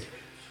faith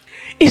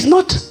is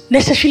not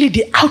necessarily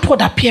the outward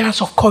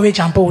appearance of courage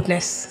and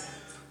boldness.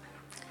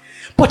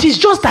 But it's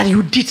just that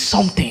you did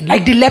something.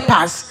 Like the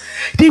lepers.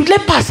 The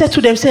lepers said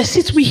to themselves,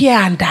 sit we here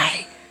and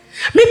die.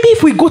 Maybe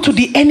if we go to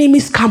the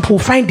enemy's camp, we'll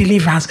find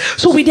deliverance.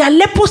 So with their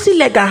leprosy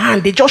leg and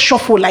hand, they just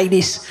shuffle like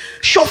this.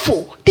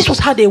 Shuffle. This was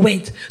how they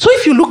went. So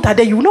if you looked at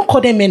them, you will not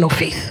call them men of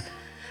faith.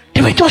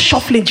 They were just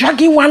shuffling,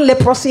 dragging one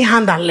leprosy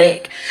hand and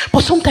leg.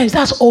 But sometimes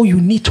that's all you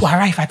need to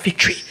arrive at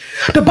victory.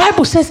 The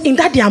Bible says in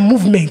that their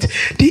movement,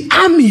 the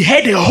army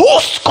had a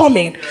host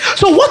coming.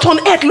 So what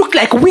on earth looked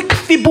like weak,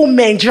 feeble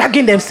men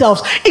dragging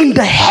themselves? In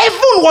the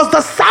heaven was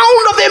the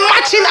sound of a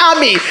marching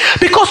army.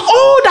 Because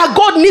all that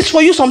God needs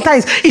for you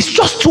sometimes is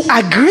just to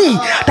agree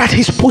that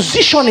his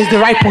position is the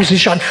right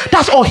position.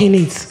 That's all he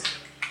needs.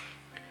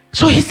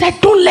 So he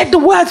said, don't let the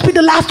words be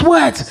the last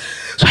words.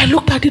 So I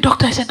looked at the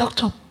doctor. I said,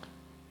 doctor,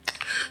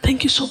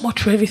 thank you so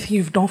much for everything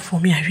you've done for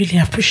me. I really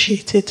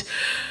appreciate it.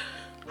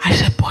 I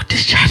said, but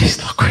this child is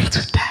not going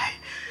to die.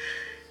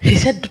 He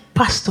said,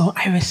 Pastor,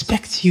 I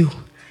respect you.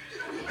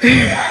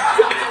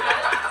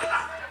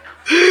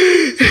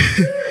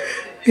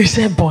 He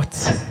said,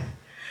 but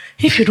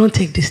if you don't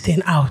take this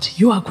thing out,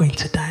 you are going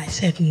to die. I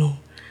said, no.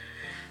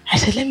 I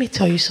said, let me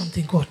tell you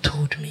something God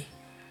told me.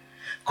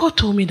 God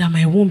told me that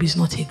my womb is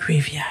not a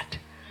graveyard.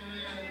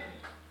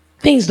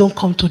 Things don't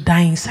come to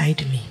die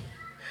inside me.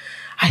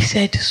 I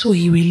said, so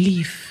he will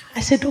leave.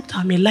 I said, doctor,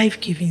 I'm a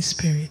life-giving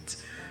spirit.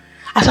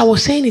 As I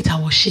was saying it, I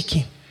was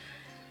shaking.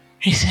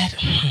 He said,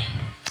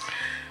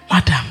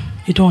 madam,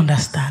 you don't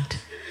understand.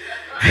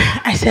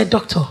 I said,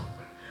 doctor,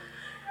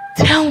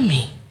 tell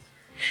me,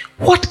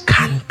 what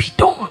can be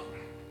done?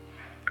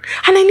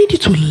 And I need you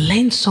to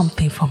learn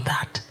something from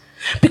that.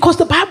 Because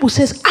the Bible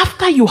says,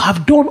 after you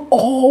have done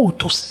all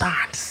to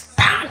stand,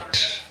 stand.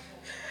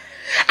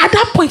 At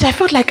that point, I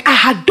felt like I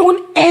had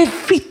done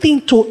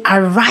everything to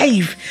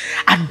arrive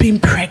at being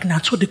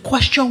pregnant. So the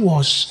question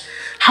was,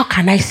 how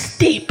can I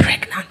stay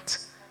pregnant?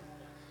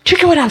 Do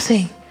you get what I'm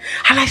saying?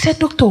 And I said,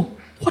 doctor,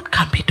 what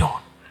can be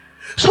done?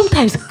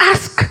 Sometimes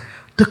ask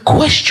the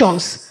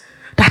questions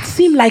that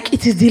seem like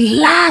it is the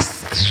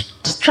last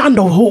strand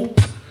of hope.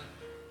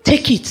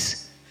 Take it.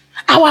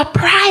 Our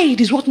pride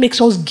is what makes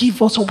us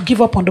give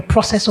up on the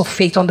process of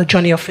faith, on the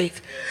journey of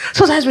faith.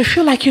 Sometimes we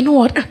feel like, you know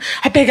what,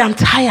 I beg, I'm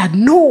tired.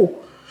 No,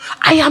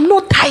 I am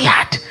not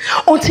tired.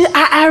 Until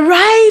I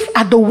arrive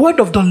at the word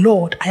of the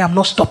Lord, I am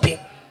not stopping.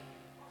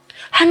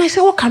 And I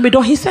said, what can be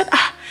done? He said,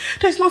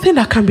 there's nothing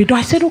that can be done.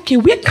 I said, okay,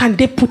 where can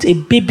they put a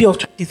baby of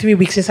 23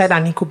 weeks inside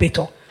an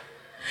incubator?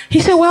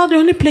 He said, well, the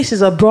only place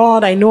is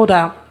abroad. I know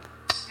that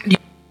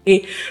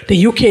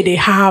the UK, they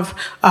have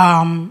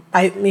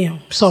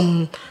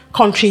some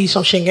countries,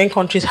 some Schengen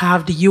countries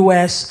have, the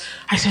US.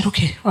 I said,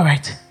 okay, all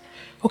right.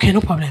 Okay,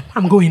 no problem.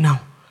 I'm going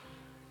now.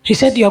 He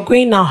said, you're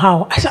going now?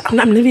 How? I said,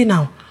 I'm leaving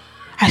now.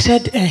 I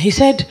said, he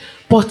said,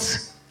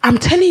 but I'm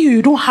telling you,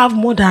 you don't have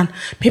more than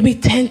maybe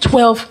 10,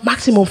 12,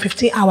 maximum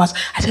 15 hours.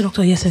 I said,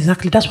 doctor, yes,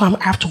 exactly. That's why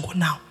I have to go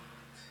now.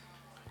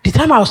 The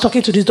time I was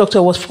talking to this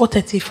doctor was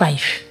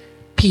 4:35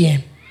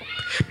 p.m.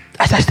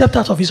 As I stepped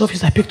out of his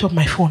office, I picked up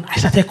my phone. I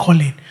started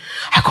calling.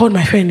 I called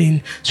my friend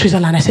in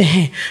Switzerland. I said,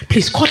 hey,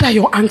 please call that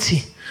your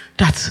auntie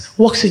that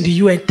works in the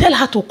UN. Tell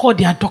her to call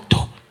their doctor.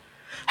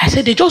 I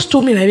said, they just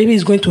told me my baby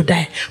is going to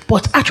die.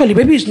 But actually,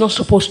 baby is not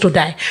supposed to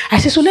die. I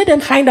said, so let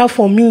them find out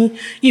for me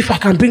if I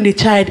can bring the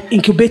child,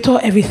 incubator,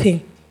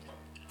 everything.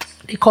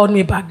 They called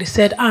me back. They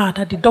said,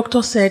 that the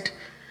doctor said,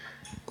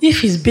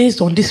 if it's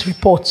based on this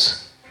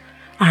report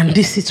and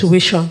this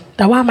situation,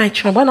 that why am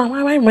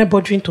I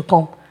bothering to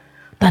come?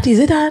 That is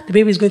either the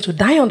baby is going to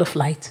die on the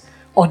flight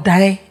or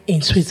die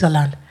in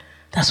Switzerland.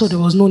 That's why there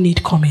was no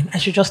need coming. I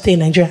should just stay in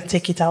Nigeria and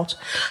take it out.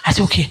 I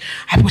said, okay.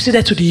 I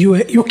proceeded to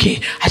the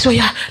UK. I said,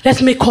 yeah,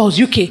 let's make calls,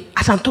 UK.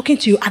 As I'm talking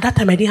to you, at that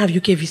time, I didn't have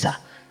UK visa.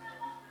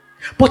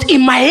 But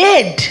in my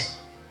head,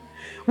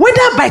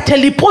 whether by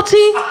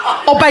teleporting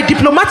or by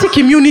diplomatic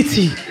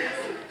immunity,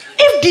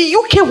 if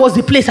the UK was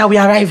the place I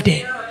will arrive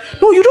there.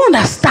 No, you don't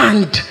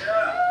understand.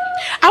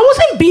 I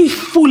wasn't being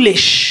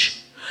foolish.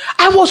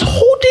 I was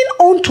holding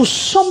on to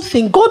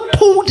something. God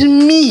told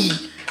me,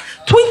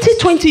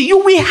 2020, you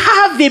will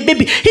have a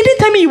baby. He didn't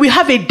tell me you will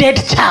have a dead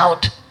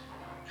child.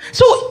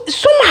 So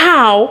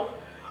somehow,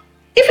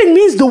 if it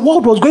means the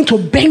world was going to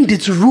bend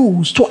its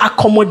rules to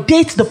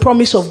accommodate the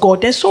promise of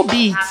God, then so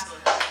be it.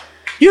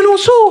 You know,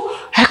 so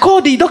I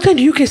called the doctor in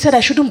the UK, said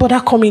I shouldn't bother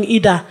coming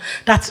either.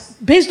 That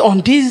based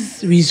on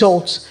these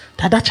results,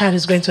 that child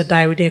is going to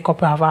die within a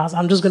couple of hours.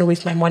 I'm just going to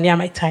waste my money and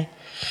my time.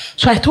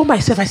 So I told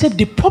myself, I said,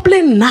 the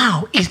problem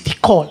now is the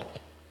call.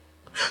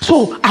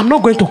 So I'm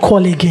not going to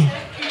call again.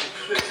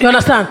 You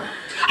understand?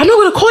 I'm not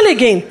going to call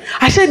again.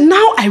 I said,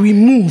 now I will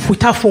move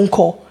without phone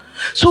call.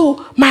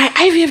 So my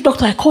IVF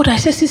doctor, I called her. I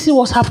said, Sissy,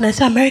 what's happening? I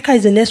said, America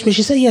is the next way.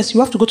 She said, yes, you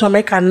have to go to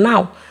America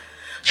now.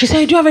 She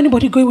said, do you have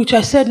anybody going with you?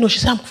 I said, no. She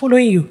said, I'm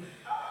following you.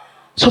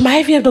 So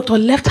my IVF doctor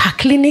left her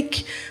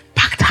clinic,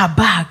 packed her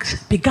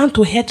bags, began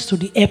to head to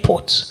the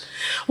airport.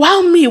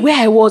 While me, where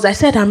I was, I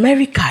said,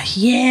 America,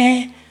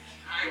 yeah.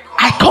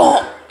 I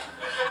thought.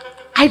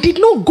 I did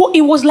not go.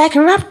 It was like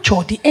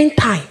rapture, the end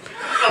time.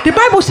 The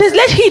Bible says,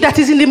 let he that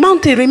is in the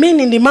mountain remain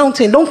in the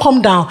mountain. Don't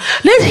come down.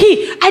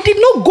 I did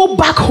not go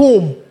back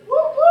home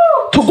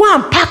to go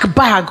and pack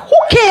bag. Who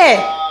cares?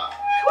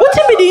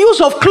 What be the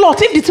use of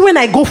cloth if the thing when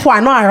I go for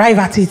I not arrive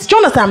at it? Do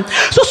you understand?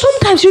 So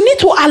sometimes you need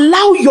to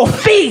allow your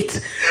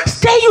faith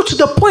steer you to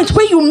the point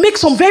where you make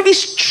some very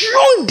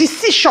strong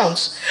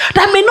decisions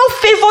that may not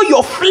favor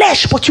your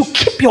flesh, but you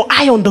keep your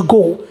eye on the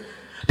goal.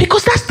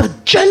 Because that's the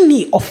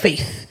journey of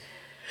faith.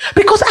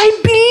 Because I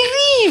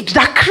believed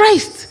that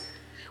Christ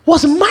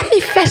was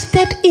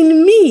manifested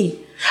in me.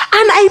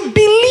 And I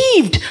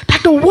believed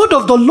that the word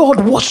of the Lord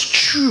was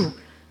true.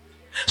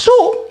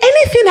 So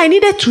anything I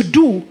needed to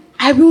do,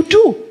 I will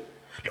do.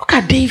 Look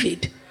at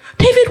David.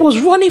 David was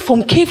running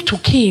from cave to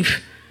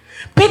cave,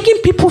 begging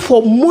people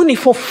for money,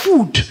 for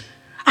food,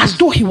 as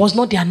though he was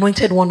not the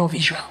anointed one of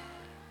Israel.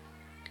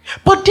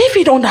 But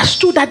David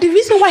understood that the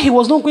reason why he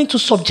was not going to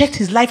subject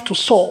his life to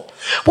Saul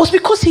was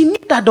because he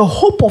knew that the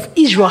hope of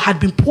Israel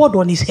had been poured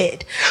on his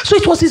head. So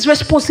it was his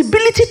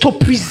responsibility to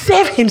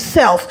preserve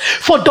himself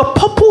for the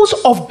purpose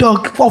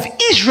of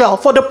Israel,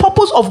 for the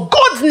purpose of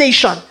God's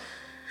nation.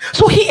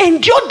 So he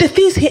endured the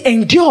things he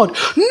endured,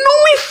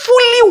 knowing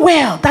fully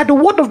well that the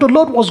word of the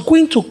Lord was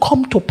going to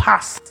come to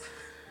pass.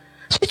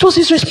 So it was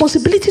his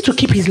responsibility to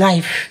keep his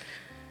life.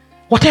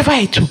 Whatever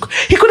it took.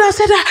 He could have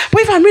said,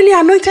 but if I'm really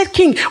anointed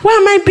king,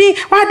 why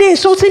are they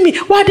insulting me?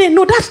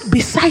 No, that's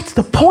besides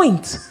the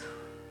point.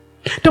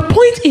 The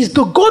point is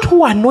the God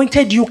who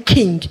anointed you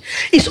king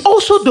is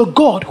also the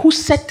God who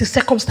set the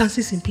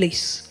circumstances in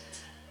place.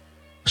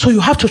 So you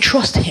have to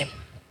trust him.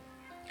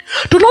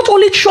 Do not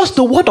only trust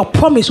the word of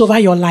promise over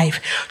your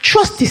life,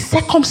 trust the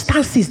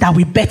circumstances that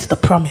will bet the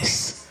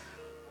promise.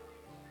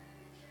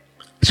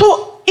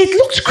 So it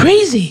looked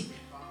crazy,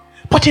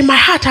 but in my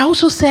heart I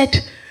also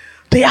said,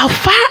 the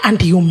Alpha and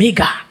the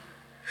Omega,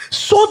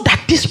 so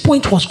that this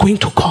point was going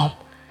to come.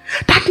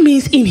 That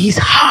means in his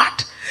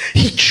heart,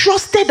 he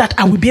trusted that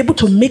I would be able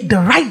to make the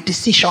right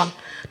decision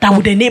that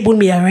would enable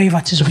me to arrive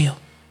at his will.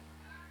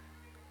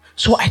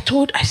 So I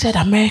said,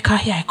 America,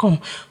 here I come.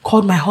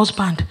 Called my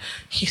husband.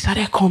 He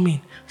started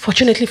coming.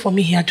 Fortunately for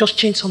me, he had just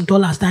changed some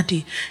dollars that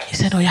day. He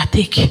said, oh yeah,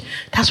 take.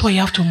 That's why you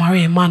have to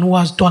marry a man who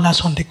has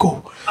dollars on the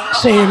go.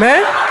 Say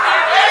amen.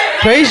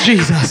 Praise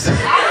Jesus.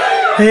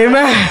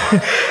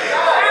 Amen.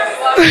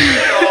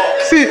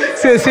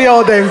 see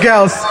all them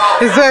girls.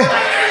 He said,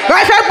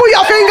 my friend, put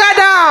your finger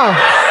down.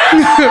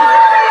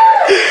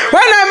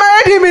 When I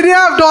married him, he didn't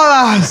have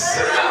dollars.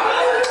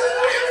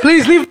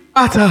 Please leave the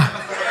matter.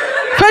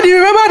 Fred, you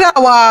remember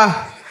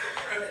that?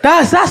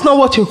 That's not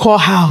what you call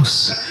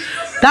house.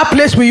 That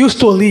place we used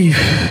to live.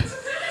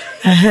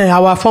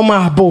 Our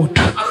former abode.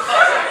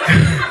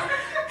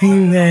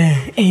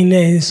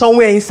 in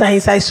somewhere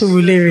inside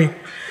Surulere.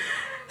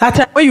 That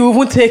time when you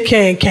even take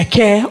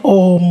keke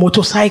or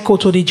motorcycle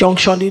to the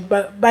junction,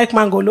 the bike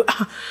man go, look,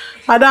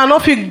 I don't know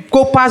if you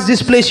go past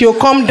this place, you'll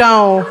come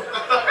down.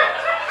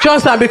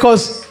 Just that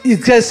because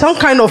there's some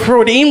kind of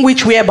road in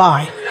which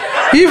whereby,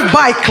 if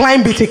bike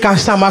climb it, it can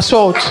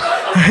somersault.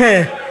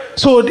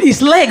 So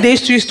his leg, they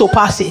used to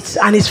pass it,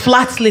 and his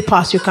flat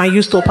slippers, you can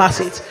use to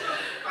pass it.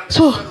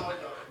 So,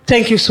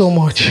 thank you so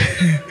much.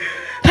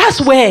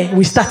 That's where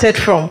we started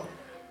from.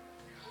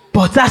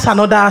 But that's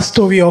another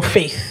story of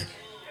faith.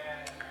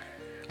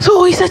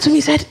 So he said to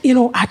me,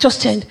 I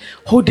just changed,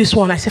 hold this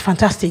one. I said,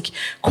 fantastic.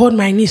 Called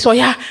my niece. So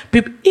yeah,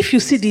 babe, if you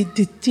see the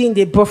thing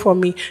they brought for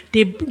me,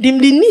 the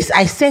niece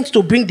I sent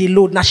to bring the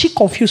load, now she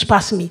confused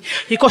past me.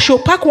 Because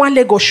she'll pack one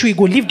leg of shoe, he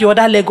go leave the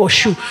other leg of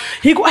shoe.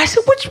 I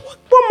said,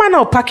 what manner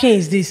of packing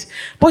is this?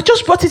 But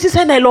just brought it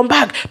inside nylon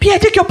bag. Pierre,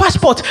 take your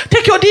passport,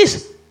 take your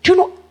this. Do you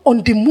know,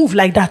 on the move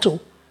like that,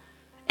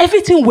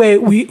 everything where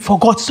we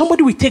forgot,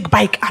 somebody will take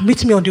bike and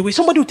meet me on the way.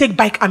 Somebody will take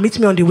bike and meet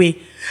me on the way.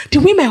 The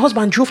way my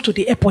husband drove to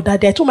the airport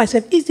that day, I told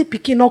myself, is the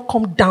pikin not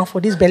come down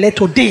for this belly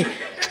today?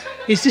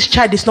 Is this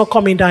child is not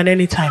coming down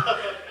anytime?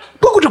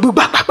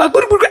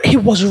 He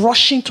was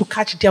rushing to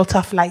catch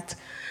Delta flight.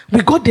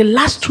 We got the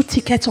last 2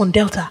 tickets on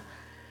Delta.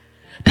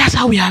 That's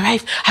how we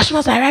arrived. As soon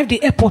as I arrived at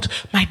the airport,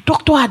 my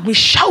doctor had me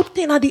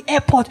shouting at the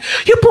airport,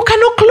 you people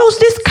cannot close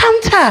this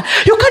counter.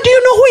 Do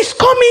you know who is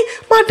coming?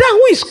 Madam,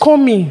 who is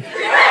coming?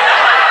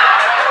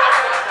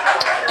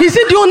 Is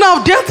it the owner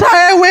of Delta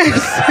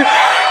Airways?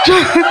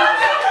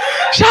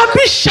 Shall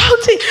be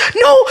shouting.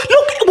 No,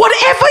 look,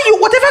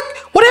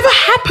 whatever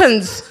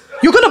happens,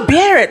 you're gonna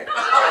bear it.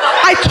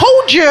 I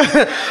told you.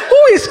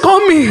 Who is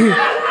coming?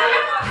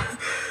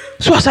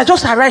 So as I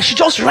just arrived, she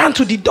just ran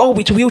to the door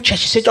with wheelchair.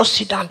 She said, just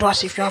sit down, do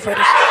as if you're afraid.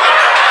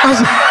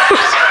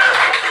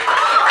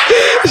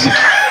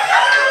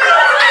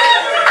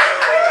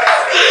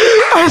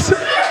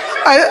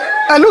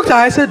 I looked at her,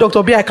 I said,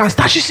 Dr. B, I can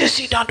start. She said,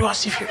 sit down, do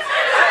as if you.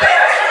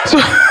 So,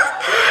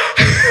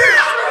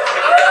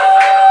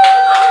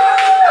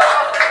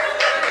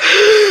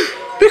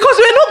 because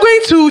we're not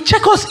going to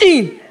check us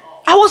in.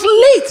 I was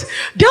late.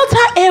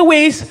 Delta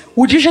Airways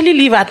would usually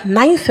leave at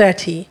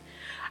 9:30.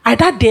 And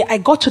that day, I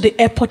got to the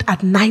airport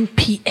at 9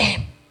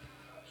 p.m.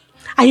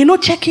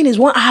 And check-in is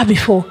 1 hour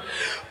before.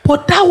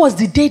 But that was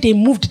the day they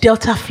moved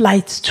Delta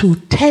flights to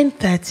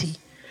 10:30.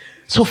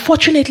 So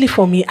fortunately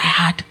for me, I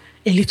had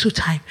a little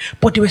time.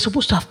 But they were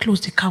supposed to have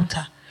closed the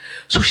counter.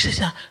 So she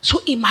said, so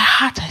in my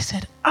heart, I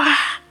said,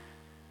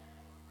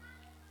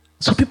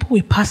 So people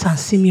will pass and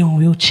see me on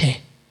wheelchair,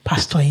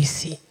 Pastor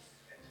AC.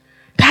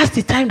 That's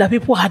the time that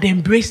people had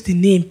embraced the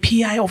name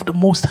PI of the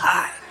Most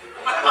High.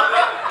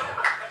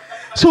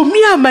 So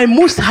me and my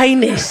Most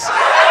Highness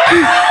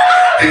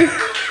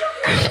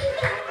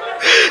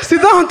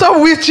sit down on top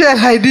wheelchair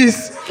like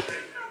this.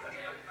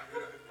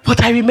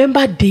 But I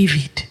remember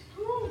David.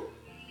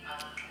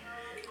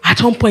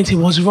 At one point he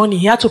was running.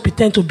 He had to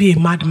pretend to be a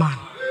madman.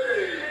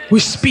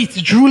 With spit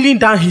drooling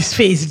down his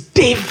face.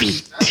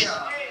 David.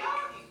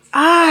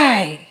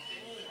 Aye.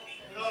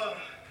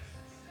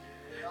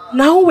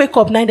 Now wake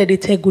up 9 that they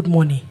take good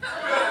morning.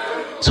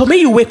 So may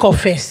you wake up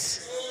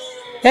first.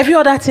 Every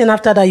other thing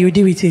after that you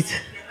deal with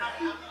it.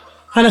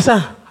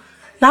 Understand?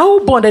 Now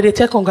born that they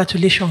take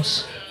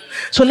congratulations.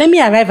 So let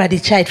me arrive at the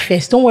child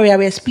first. Don't worry, I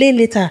will explain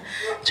later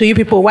to you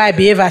people why I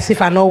behave as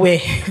if I know where.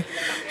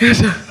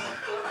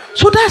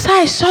 So that's how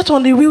I sat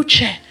on the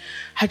wheelchair.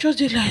 I just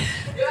did like.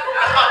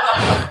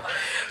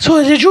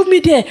 So they drove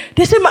me there.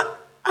 They said,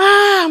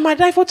 my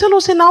driver tell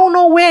us now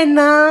no where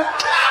now.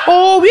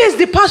 Oh, where's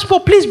the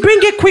passport? Please bring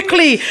it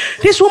quickly.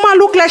 This woman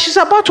look like she's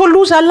about to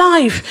lose her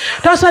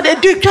life. That's how they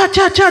do.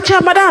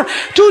 Madam.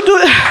 Do.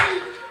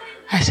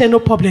 I said, no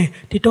problem.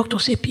 The doctor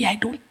said, P.I.,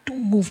 don't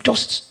move.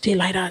 Just stay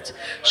like that.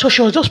 So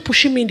she was just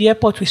pushing me in the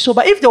airport with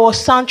sober. If there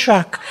was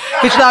soundtrack,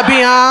 it would have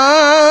been,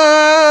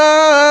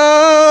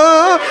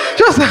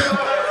 just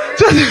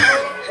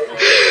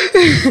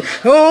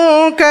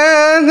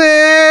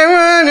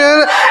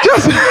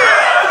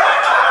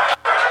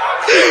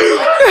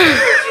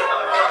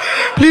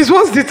please,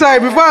 what's the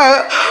time? Before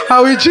I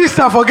will just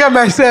forget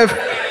myself.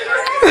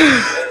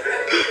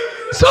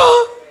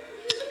 So,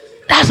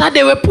 that's how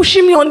they were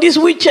pushing me on this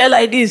wheelchair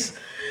like this.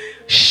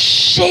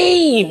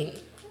 Shame.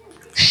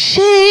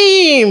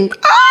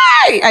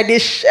 I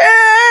did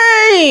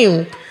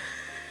shame.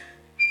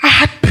 I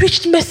had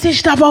preached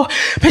messages about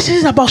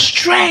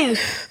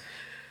strength,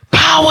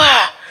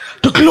 power,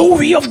 the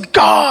glory of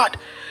God.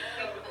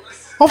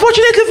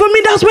 Unfortunately for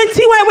me, that's when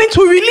TY went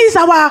to release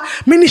our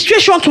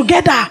ministration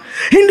together.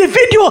 In the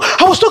video,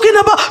 I was talking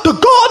about the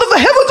God of the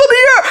heavens and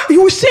the earth.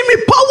 You will see me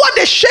power,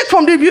 they shake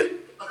from the view.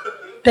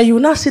 Then you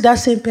will now see that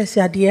same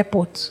person at the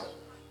airport.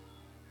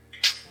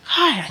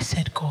 Hi, I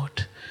said,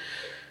 God.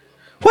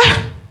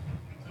 Well,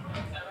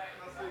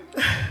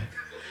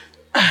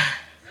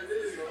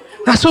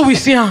 that's what we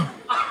see him.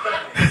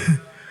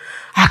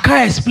 I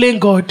can't explain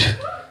God.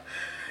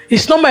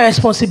 It's not my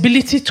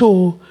responsibility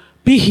to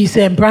be his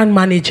brand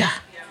manager.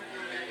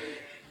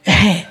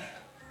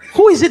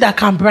 Who is it that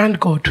can brand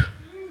God?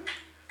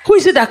 Who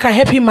is it that can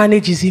help him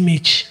manage his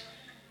image?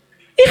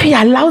 If he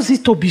allows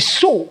it to be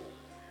so,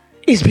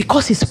 it's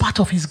because it's part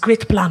of his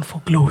great plan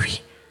for glory.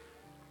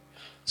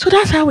 So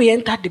that's how we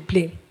entered the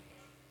plane.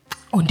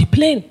 On the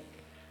plane,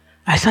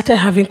 I started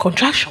having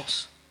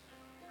contractions.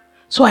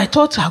 So I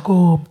thought I'd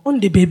go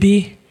on the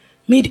baby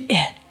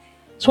mid-air.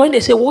 So when they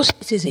say, what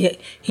citizen?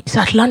 He's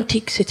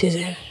Atlantic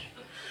citizen.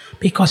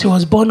 Because he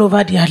was born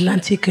over the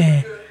Atlantic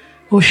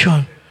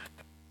Ocean.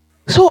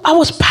 So I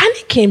was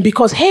panicking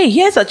because, hey,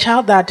 here's a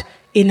child that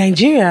in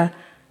Nigeria,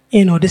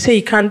 they say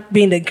you can't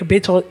be in the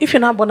incubator. If you're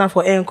not born out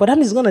for air, that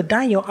means he's going to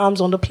die in your arms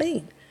on the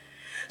plane.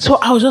 So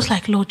I was just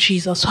like, Lord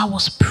Jesus. So I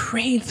was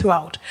praying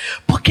throughout.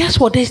 But guess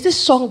what? There's this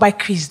song by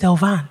Chris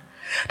Delvan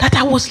that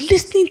I was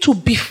listening to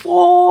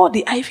before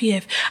the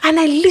IVF. And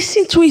I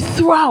listened to it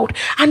throughout.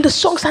 And the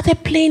song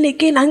started playing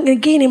again and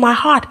again in my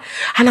heart.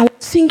 And I was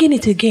singing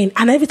it again.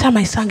 And every time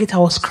I sang it, I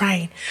was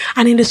crying.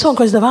 And in the song,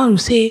 Chris Delvan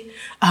would say,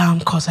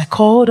 because I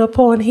called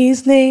upon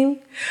his name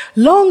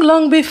long,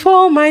 long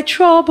before my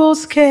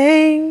troubles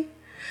came.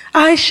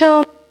 I shall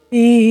not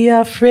be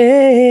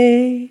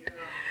afraid.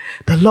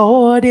 The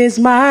Lord is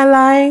my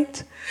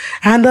light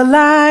and the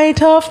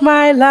light of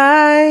my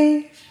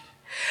life.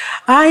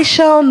 I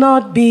shall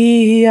not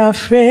be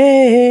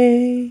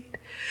afraid.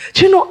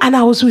 Do you know, and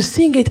I was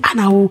singing it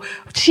and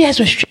tears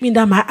were streaming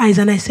down my eyes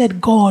and I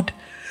said, God,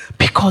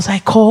 because I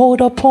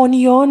called upon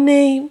your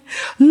name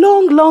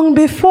long, long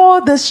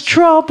before this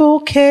trouble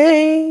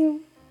came,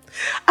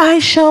 I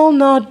shall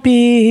not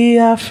be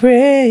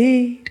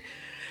afraid.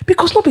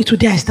 Because not be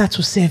today I start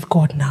to serve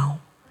God now.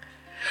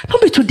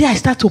 Not be today I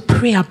start to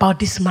pray about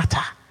this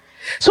matter.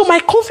 So my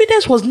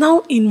confidence was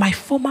now in my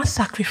former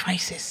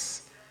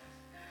sacrifices,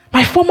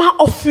 my former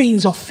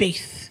offerings of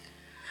faith.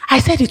 I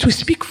said it will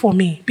speak for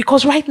me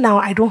because right now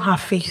I don't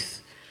have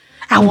faith.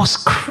 I was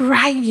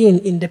crying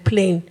in the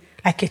plane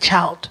like a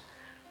child.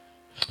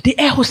 The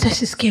air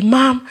hostesses came,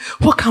 Mom,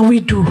 what can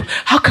we do?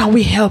 How can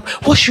we help?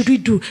 What should we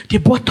do? They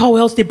brought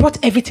towels, they brought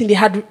everything. They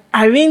had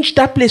arranged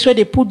that place where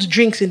they put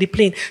drinks in the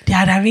plane. They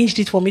had arranged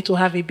it for me to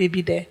have a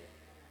baby there.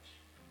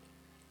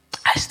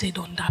 I stayed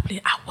on that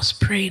plane. I was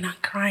praying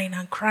and crying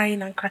and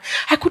crying and crying.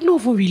 I could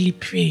not even really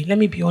pray. Let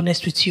me be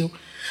honest with you.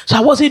 So I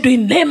wasn't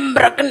doing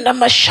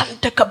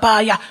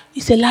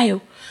it's a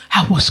lie.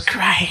 I was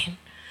crying.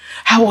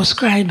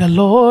 The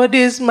Lord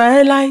is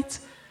my light.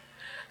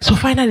 So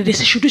finally they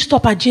said, should we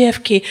stop at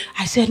JFK?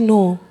 I said,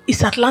 no,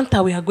 it's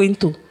Atlanta we are going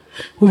to.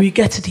 When we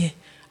get there,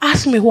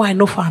 ask me who I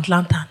know for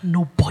Atlanta.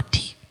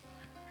 Nobody.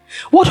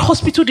 What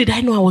hospital did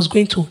I know I was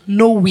going to?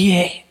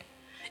 Nowhere.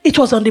 It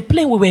was on the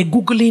plane we were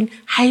Googling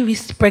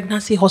high-risk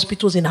pregnancy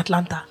hospitals in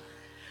Atlanta.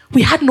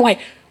 We had no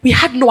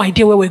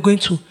idea where we were going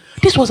to.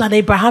 This was an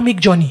Abrahamic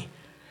journey.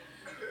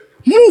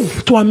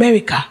 Move to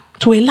America,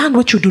 to a land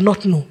which you do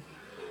not know.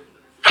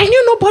 I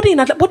knew nobody in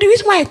Atlanta. But the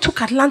reason why I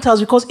took Atlanta was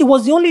because it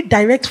was the only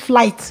direct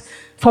flight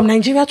from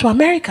Nigeria to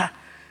America.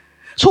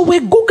 So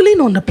we're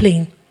Googling on the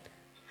plane.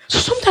 So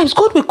sometimes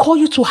God will call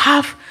you to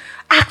have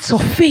acts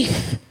of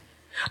faith.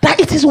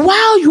 That it is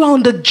while you are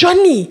on the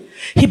journey,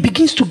 He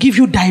begins to give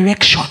you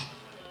direction.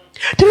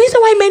 The reason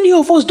why many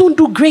of us don't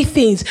do great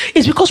things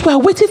is because we are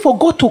waiting for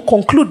God to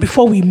conclude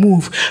before we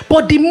move.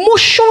 But the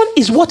motion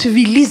is what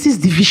releases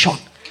the vision.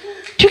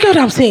 Do you get what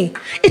I'm saying?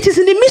 It is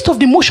in the midst of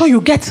the motion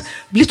you get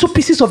little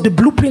pieces of the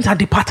blueprint and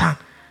the pattern.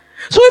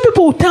 So when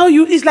people will tell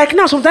you, it's like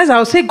now, sometimes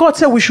I'll say, God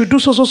said we should do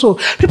so.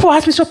 People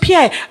ask me, so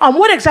Pierre,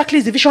 what exactly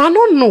is the vision? I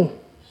don't know.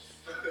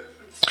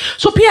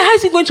 So Pierre, how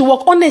is it going to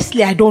work?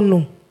 Honestly, I don't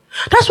know.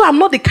 That's why I'm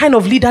not the kind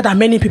of leader that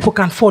many people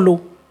can follow.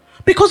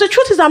 Because the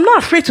truth is, I'm not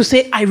afraid to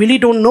say, I really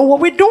don't know what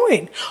we're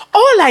doing.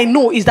 All I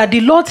know is that the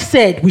Lord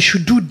said we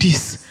should do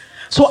this.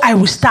 So I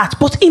will start.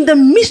 But in the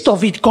midst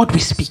of it, God will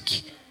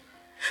speak.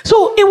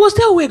 So it was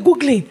there we were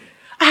Googling.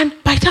 And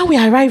by the time we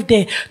arrived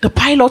there, the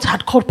pilot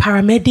had called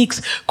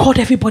paramedics, called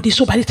everybody.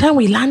 So by the time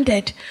we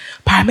landed,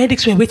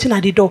 paramedics were waiting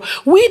at the door.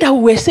 We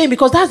were saying,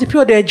 because that's the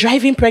period they were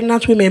driving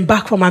pregnant women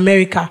back from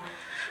America.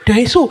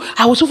 So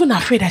I was even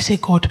afraid. I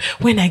said, God,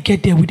 when I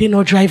get there, will they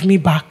not drive me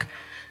back?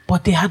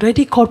 But they had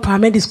already called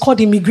paramedics, called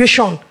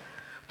immigration,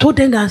 told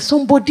them that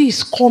somebody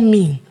is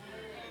coming,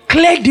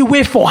 cleared the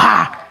way for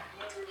her.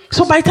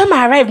 So by the time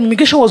I arrived,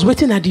 immigration was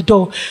waiting at the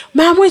door.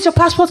 Ma'am, where's your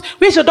passport?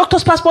 Where's your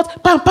doctor's passport?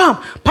 Bam, bam.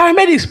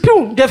 Paramedics,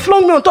 boom, they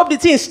flung me on top of the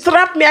thing,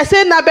 strapped me. I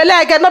said, Nabele,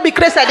 I cannot be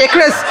crazy at the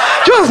crazy.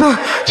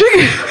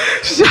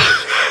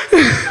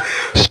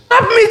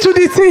 Strap me to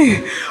the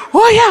thing.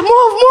 Oh yeah,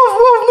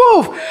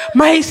 move.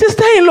 My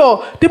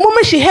sister-in-law, the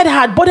moment she heard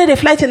had boarded a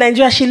flight in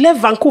Nigeria, she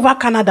left Vancouver,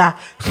 Canada,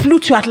 flew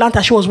to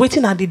Atlanta. She was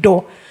waiting at the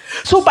door.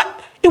 So,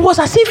 but it was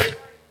as if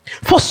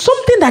for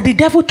something that the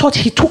devil thought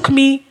he took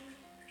me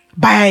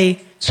by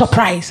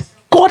surprise,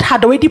 God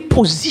had already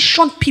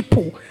positioned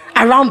people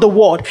around the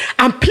world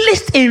and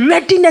placed a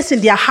readiness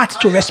in their hearts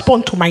to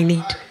respond to my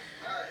need.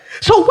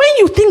 So when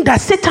you think that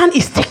Satan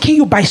is taking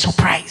you by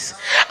surprise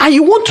and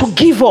you want to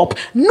give up,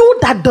 know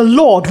that the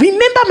Lord,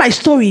 remember my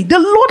story, the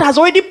Lord has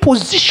already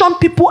positioned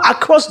people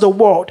across the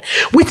world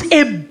with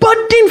a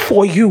burden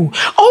for you.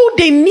 All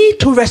they need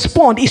to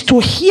respond is to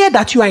hear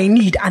that you are in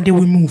need and they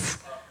will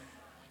move.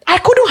 I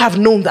couldn't have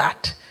known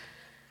that.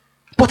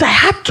 But I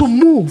had to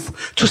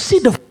move to see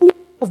the full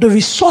of the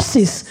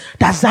resources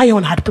that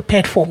Zion had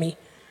prepared for me.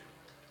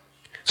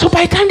 So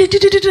by the time they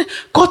did,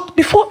 God,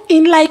 before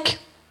in like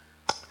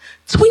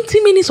 20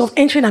 minutes of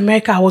entering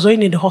America, I was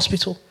already in the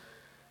hospital.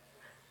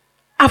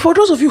 And for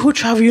those of you who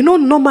travel, you know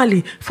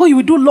normally, before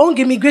you do long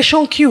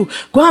immigration queue,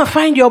 go and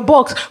find your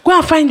box, go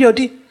and find your...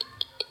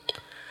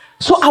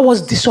 So I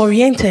was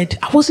disoriented.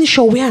 I wasn't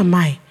sure, where am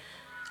I?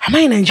 Am I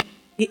in Nigeria?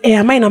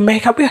 Am I in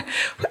America?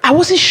 I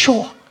wasn't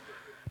sure.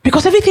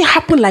 Because everything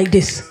happened like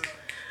this.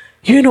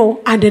 You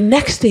know, and the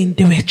next thing,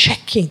 they were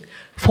checking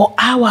for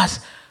hours.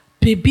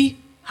 Baby,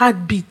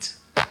 heartbeat.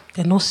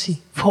 They not see.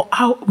 For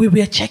hours, we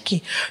were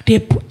checking.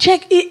 They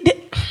check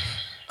it.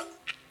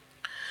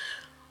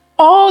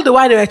 All the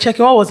while they were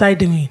checking, what was I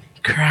doing?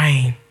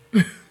 Crying.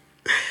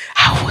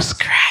 I was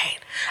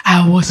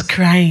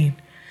crying.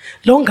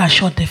 Long and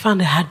short, they found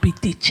the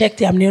heartbeat. They checked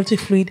the amniotic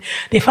fluid.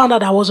 They found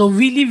out I was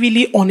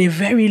really on a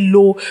very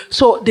low.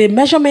 So the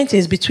measurement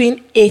is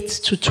between 8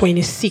 to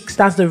 26.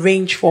 That's the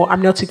range for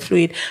amniotic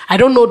fluid. I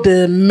don't know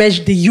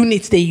the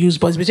units they use,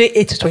 but it's between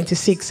 8 to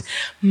 26.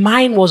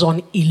 Mine was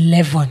on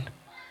 11.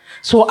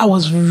 So I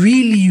was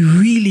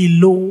really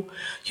low,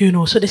 you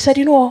know. So they said,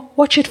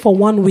 watch it for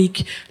 1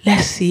 week.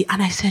 Let's see.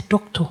 And I said,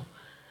 doctor,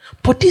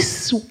 but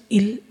this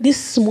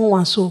small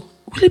one, so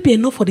will it be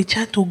enough for the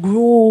child to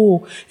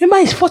grow?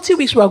 Remember, it's 40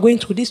 weeks we are going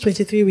to, this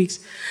 23 weeks.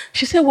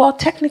 She said, well,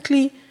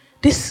 technically,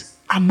 this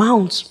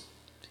amount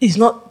is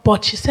not,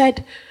 but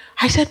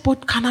I said,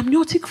 but can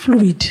amniotic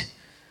fluid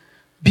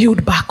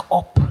build back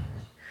up?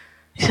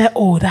 He said,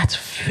 oh, that's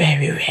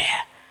very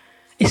rare.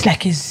 It's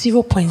like a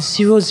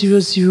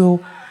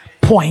 0.000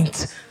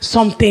 point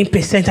something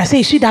percent. I say,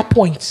 you see that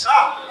point?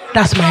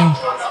 That's my own.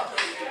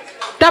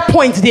 That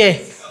point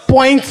there,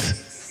 point.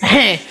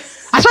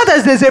 As far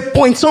as there's a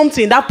point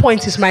something, that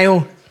point is my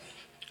own.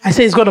 I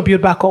say it's going to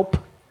build back up.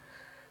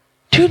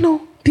 Do you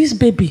know, this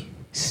baby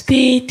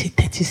stayed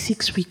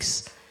 36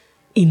 weeks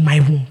in my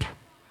womb.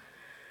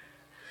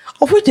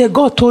 Of which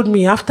God told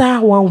me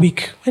after 1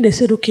 week, when they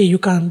said, okay, you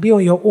can be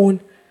on your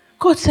own,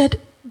 God said,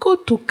 go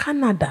to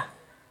Canada.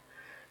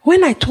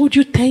 When I told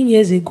you 10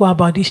 years ago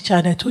about this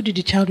child, I told you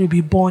the child will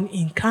be born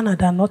in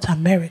Canada, not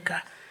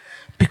America.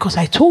 Because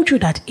I told you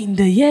that in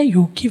the year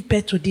you give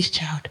birth to this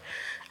child,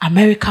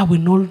 America will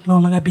no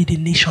longer be the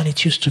nation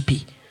it used to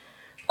be.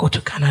 Go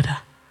to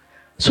Canada.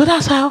 So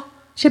that's how,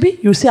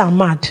 Shebi, you say I'm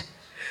mad.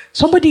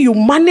 Somebody, you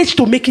managed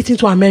to make it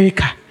into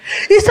America.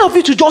 Instead of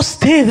you to just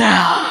stay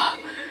there.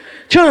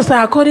 Do you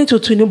understand? According to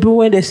Tinubu,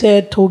 when they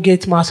said Toll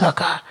Gate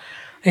massacre,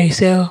 and he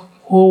said,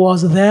 who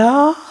was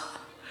there?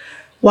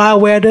 Why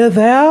were they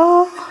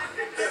there?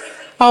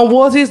 And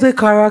what is the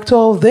character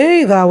of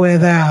they that were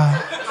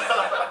there?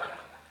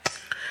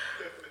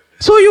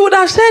 So you would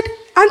have said,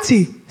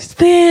 Auntie,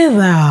 stay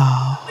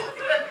there.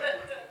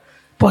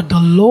 But the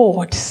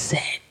Lord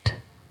said.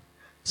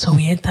 So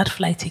we entered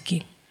flight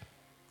again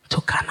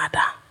to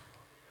Canada.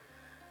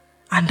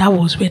 And that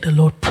was where the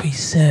Lord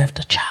preserved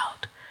the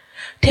child.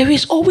 There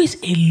is always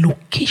a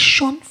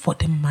location for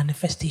the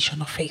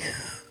manifestation of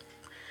faith.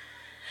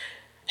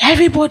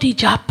 Everybody,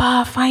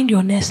 Japa, find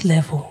your next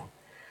level.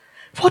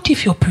 What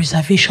if your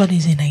preservation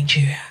is in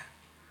Nigeria?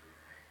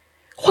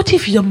 What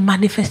if the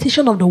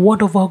manifestation of the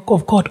word of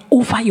God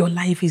over your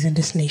life is in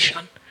this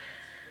nation?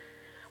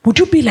 Would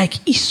you be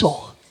like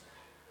Esau,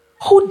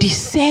 who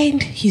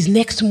discerned his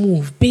next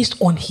move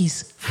based on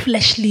his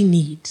fleshly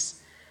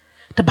needs?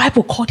 The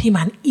Bible called him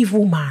an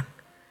evil man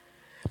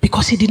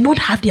because he did not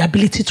have the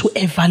ability to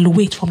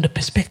evaluate from the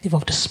perspective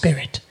of the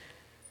Spirit.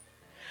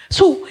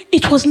 So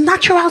it was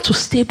natural to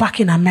stay back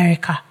in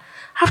America.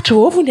 After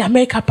all, even the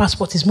American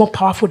passport is more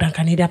powerful than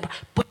Canadian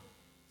passport. But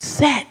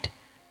said,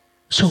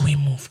 so we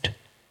moved.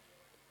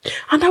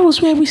 And that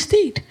was where we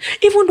stayed.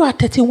 Even though at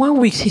 31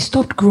 weeks, he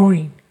stopped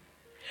growing.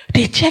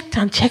 They checked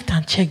and checked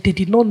and checked. They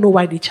did not know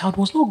why the child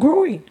was not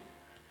growing.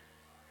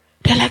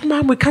 They're like,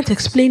 ma'am, we can't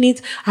explain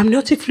it.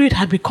 Amniotic fluid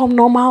had become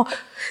normal.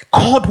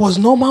 Cord was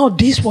normal.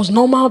 This was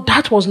normal.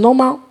 That was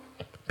normal.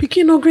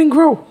 Pikin no green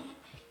grow.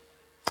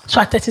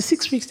 So at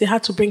 36 weeks, they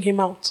had to bring him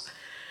out.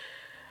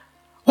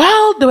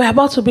 While they were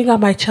about to bring out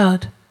my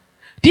child,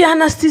 the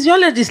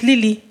anesthesiologist,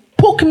 Lily,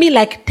 poked me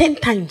like 10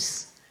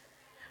 times.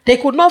 They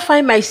could not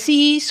find my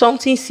C,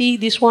 something, C,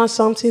 this one,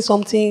 something,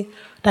 something,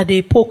 that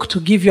they poke to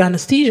give you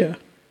anesthesia.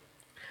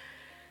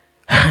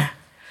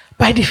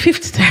 By the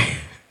 5th time,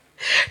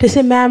 they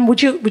said, ma'am,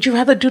 would you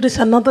rather do this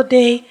another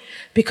day?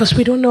 Because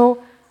we don't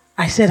know.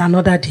 I said,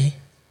 another day.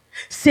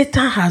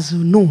 Satan has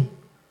known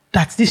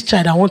that this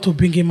child, I want to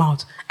bring him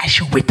out. I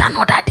should wait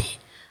another day.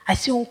 I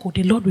say, Uncle,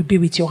 the Lord will be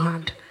with your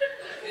hand.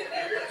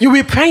 You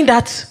will find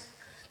that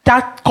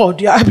cord,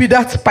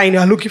 that spine you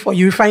are looking for,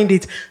 you will find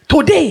it.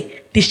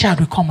 Today, this child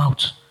will come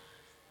out.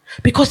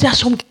 Because there are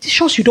some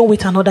decisions you don't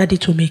wait another day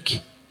to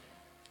make.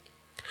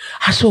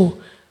 And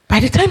so, by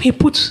the time he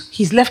put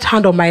his left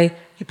hand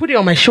he put it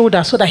on my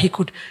shoulder so that he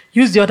could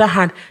use the other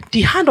hand.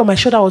 The hand on my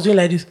shoulder was doing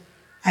like this.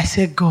 I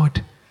said,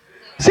 God.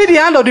 See the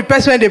hand of the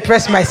person when they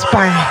press my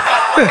spine.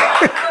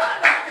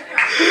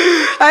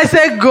 I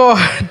said,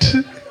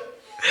 God.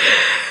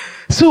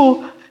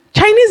 So,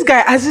 Chinese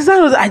guy,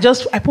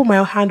 I put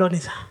my hand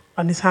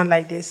on his hand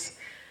like this.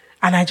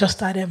 And I just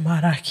started,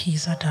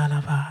 Marakiza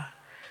Dalava,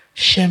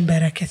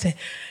 Shemberekete.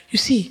 You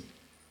see,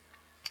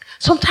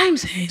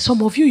 sometimes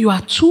some of you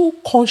are too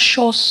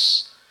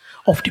conscious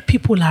of the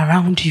people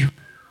around you.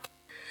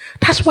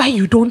 That's why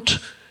you don't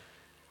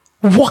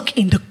walk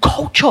in the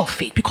culture of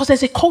faith, because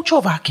there's a culture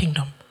of our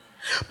kingdom.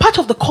 Part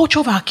of the culture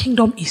of our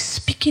kingdom is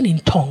speaking in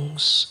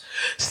tongues,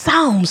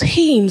 psalms,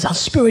 hymns, and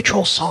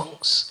spiritual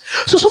songs.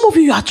 So some of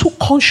you are too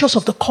conscious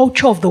of the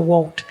culture of the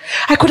world.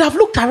 I could have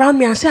looked around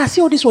me and said, I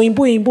see all these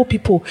Oyinbo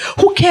people.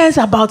 Who cares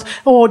about,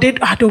 they'll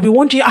be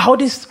wondering how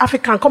this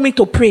African coming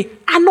to pray.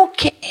 I don't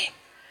care.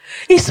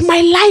 It's my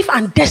life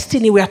and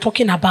destiny we are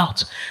talking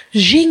about.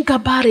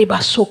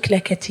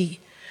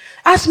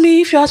 Ask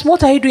me, if you ask,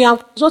 what are you doing? I'm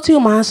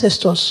consulting my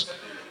ancestors.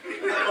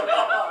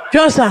 You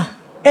understand?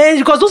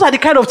 Because those are the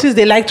kind of things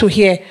they like to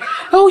hear.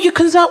 Oh, you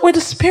consult with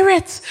the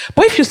spirits.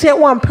 But if you say,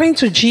 I'm praying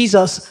to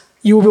Jesus,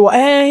 you will be,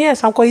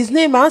 yes, I'm calling his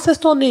name. My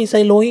ancestor name is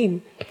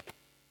Elohim.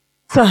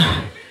 So,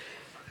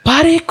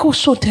 finally,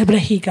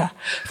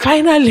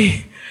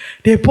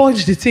 they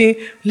punched the thing,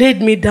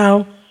 laid me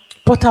down,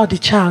 brought out the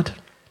child.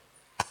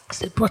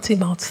 They brought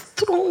him out.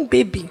 Strong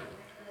baby.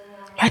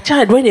 My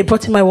child, when they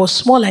brought him out, was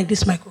small like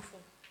this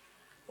microphone.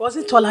 It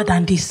wasn't taller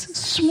than this.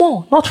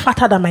 Small, not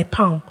fatter than my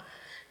palm.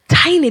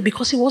 Tiny,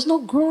 because he was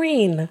not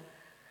growing. Do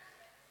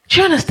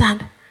you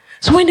understand?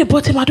 So when they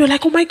brought him out, they were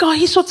like, oh my God,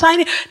 he's so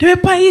tiny. They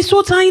were, he's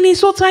so tiny, he's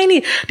so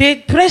tiny. They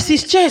pressed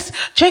his chest,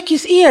 check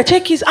his ear,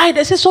 check his eye.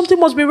 They said something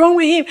must be wrong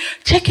with him.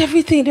 Check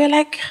everything. They're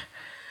like,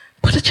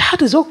 but the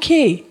child is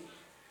okay.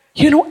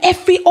 You know,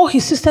 all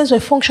his systems were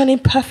functioning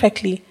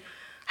perfectly.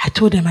 I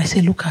told them, I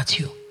said, look at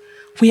you.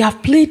 We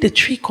have played the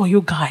trick on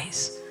you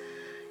guys.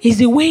 It's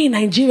the way in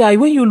Nigeria,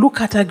 when you look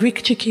at a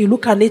Greek chicken, you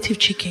look at native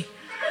chicken.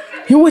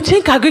 You would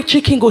think a Greek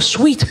chicken goes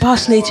sweet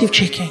past native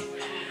chicken.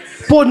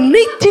 But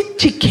native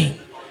chicken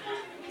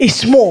is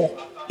small,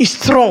 is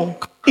strong,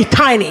 is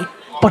tiny,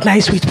 but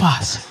nice sweet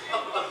pass.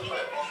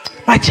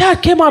 My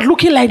child came out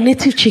looking like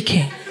native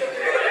chicken.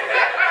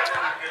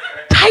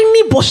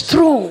 Tiny but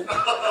strong.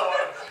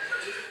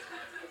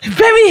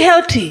 Very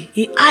healthy.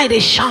 His eye they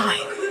shine.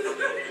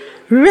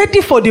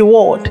 Ready for the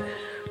world.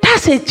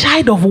 That's a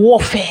child of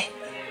warfare.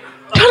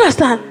 Do you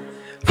understand?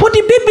 For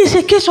the baby, it's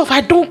a case of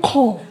I don't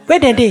come. Where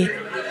are they?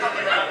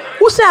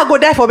 Who say I go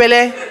die for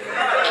Bele?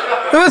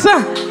 You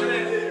understand?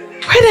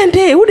 Where are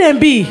they? Who them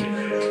be?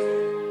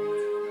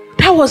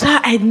 That was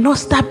how I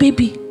nursed that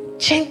baby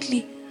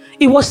gently.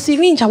 It was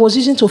syringe I was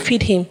using to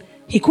feed him.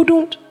 He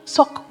couldn't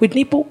suck with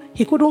nipple.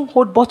 He couldn't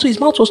hold bottle. His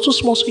mouth was too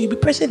small, so you'd be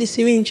pressing the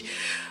syringe.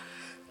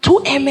 2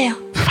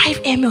 ml,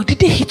 5 ml. The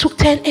day he took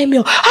 10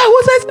 ml, I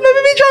was like, my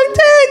baby drank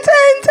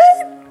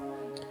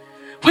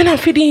 10. When I'm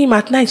feeding him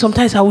at night,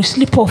 sometimes I will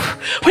sleep off.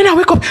 When I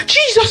wake up,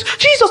 Jesus,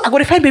 I go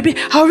to find baby.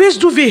 I'll raise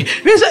duvet.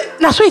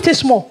 Now, so it is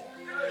small.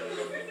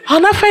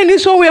 I'll not find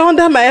it somewhere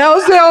under my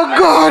house. Say, oh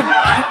God,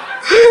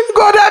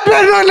 I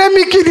better not let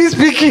me kill this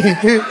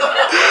pikin.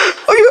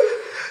 Oh, you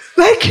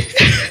like?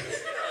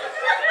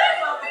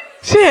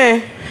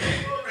 See,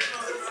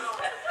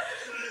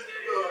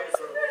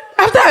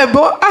 after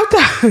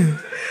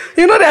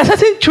you know, there are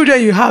certain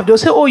children you have. They'll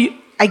say, oh,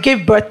 I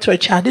gave birth to a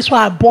child. This is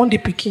why I born the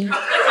pikin.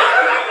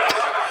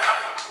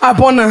 I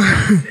born her.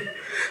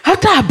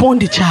 After I born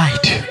the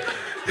child,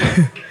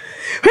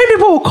 when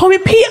people will call me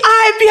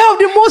P.I. behalf of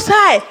the Most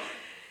High,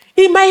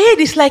 in my head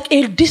it's like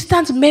a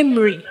distant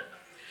memory.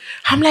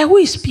 I'm like, who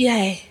is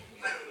P.I.?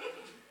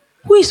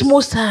 Who is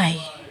Most High?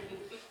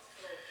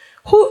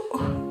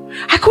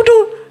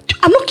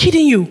 I'm not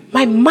kidding you.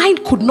 My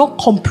mind could not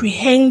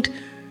comprehend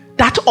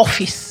that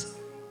office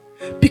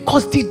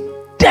because the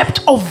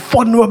depth of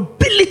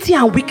vulnerability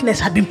and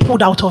weakness had been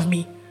pulled out of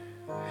me.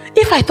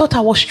 If I thought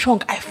I was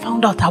strong, I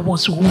found out I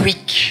was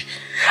weak.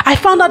 I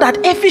found out that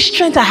every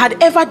strength I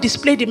had ever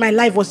displayed in my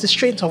life was the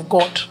strength of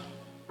God.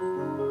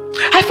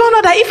 I found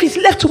out that if it's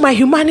left to my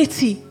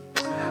humanity,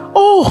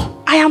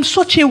 oh, I am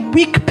such a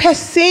weak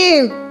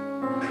person.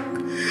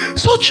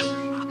 Such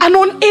an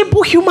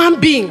unable human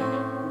being.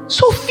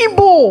 So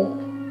feeble.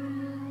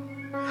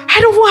 I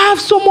don't have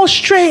so much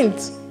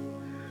strength.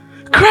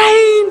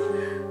 Crying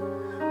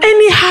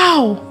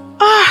anyhow.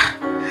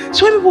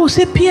 So when people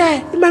say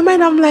P.I., in my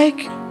mind I'm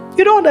like,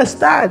 you don't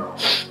understand.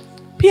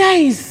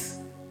 P.I.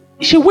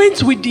 she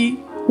went with the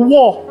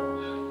war.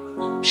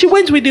 She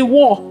went with the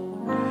war.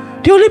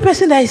 The only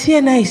person that is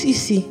here now is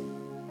Isi.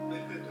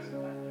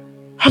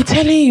 I'm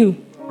telling you.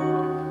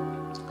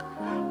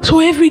 So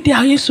every day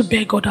I used to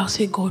beg God, I'll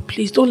say, God,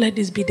 please don't let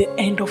this be the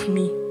end of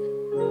me.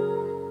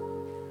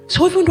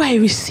 So even though I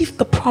received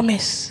the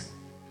promise,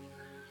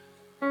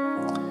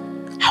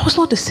 I was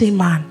not the same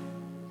man.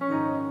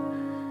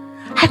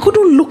 I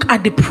couldn't look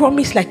at the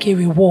promise like a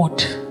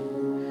reward.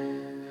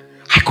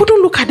 I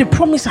couldn't look at the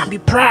promise and be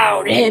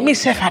proud. Hey,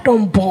 myself, I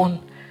don't born.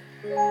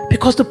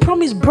 Because the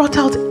promise brought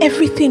out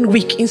everything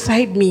weak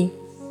inside me.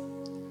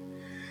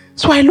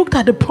 So I looked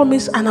at the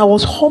promise and I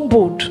was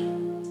humbled.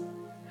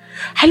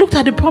 I looked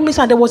at the promise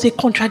and there was a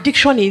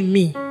contradiction in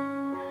me.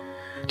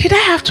 Did I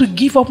have to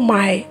give up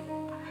my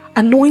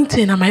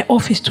anointing and my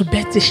office to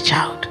birth this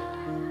child?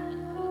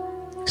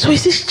 So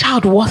is this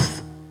child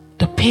worth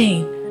the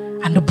pain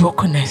and the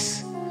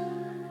brokenness?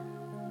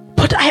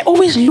 But I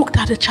always looked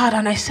at the child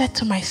and I said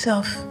to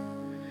myself,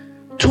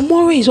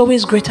 tomorrow is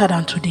always greater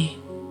than today.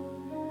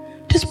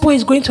 This boy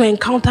is going to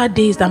encounter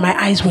days that my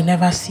eyes will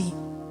never see.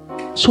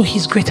 So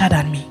he's greater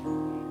than me.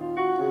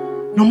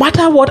 No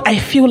matter what I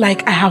feel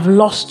like I have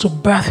lost to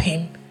birth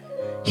him,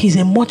 he's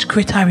a much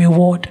greater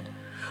reward.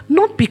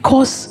 Not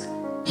because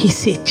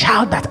he's a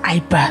child that I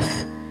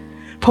birth,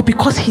 but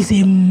because he's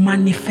a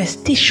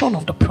manifestation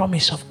of the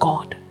promise of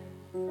God.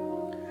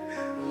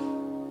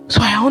 So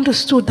I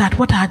understood that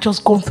what I had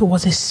just gone through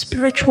was a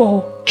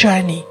spiritual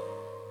journey.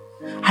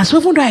 And so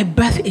even though I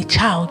birthed a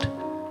child,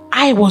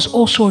 I was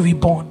also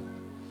reborn.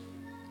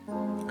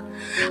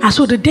 And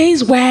so the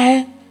days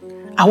where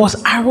I was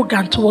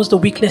arrogant towards the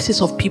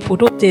weaknesses of people,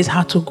 those days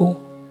had to go.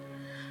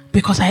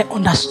 Because I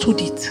understood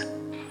it.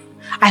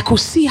 I could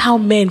see how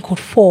men could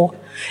fall.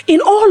 In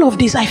all of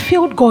this, I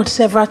failed God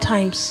several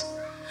times.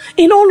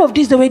 In all of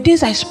this, there were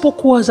days I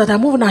spoke words that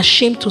I'm even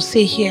ashamed to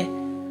say here.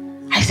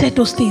 I said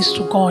those things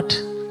to God.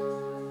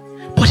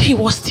 But he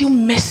was still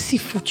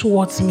merciful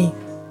towards me.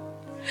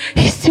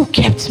 He still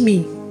kept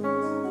me.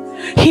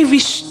 He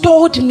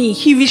restored me.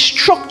 He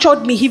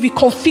restructured me. He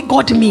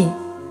reconfigured me.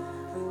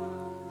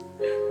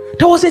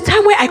 There was a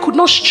time where I could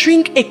not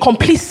string a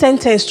complete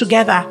sentence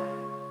together.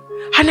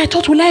 And I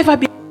thought, will I ever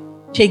be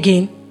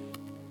again?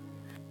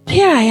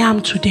 Here I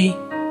am today.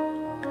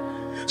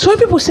 So when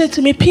people say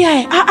to me,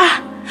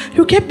 P.I.,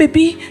 you get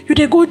baby, you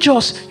dey go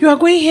Jos, you are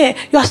going here,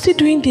 you are still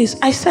doing this.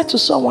 I said to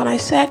someone, I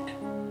said,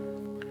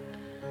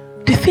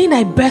 the thing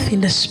I birth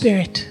in the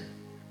spirit,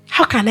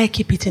 how can I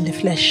keep it in the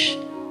flesh?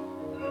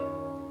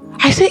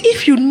 I said,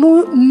 if you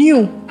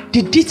knew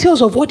the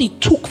details of what it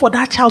took for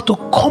that child to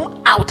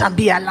come out and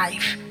be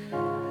alive,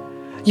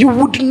 you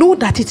would know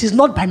that it is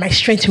not by my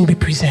strength he will be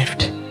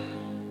preserved.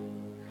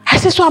 I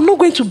said, so I'm not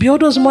going to be all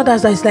those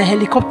mothers that is like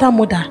helicopter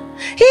mother.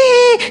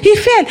 He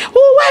fell.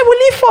 Oh, why will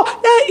he fall?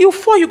 You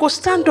fall, you go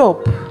stand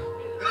up.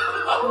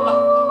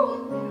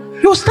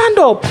 You stand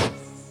up.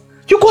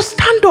 You go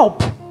stand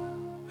up.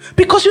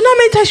 Because you know how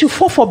many times you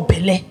fall for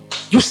belly?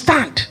 You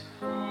stand.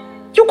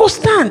 You go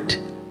stand.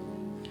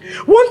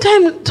 One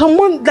time,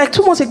 someone, like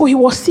 2 months ago, he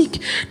was sick.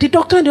 The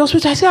doctor in the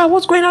hospital, I said,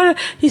 what's going on?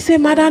 He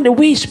said, madam, the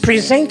way he's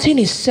presenting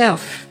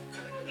himself,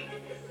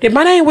 the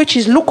manner in which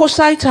his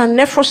leukocytes and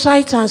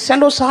nephrocytes and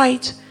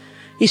cellocytes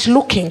is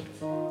looking.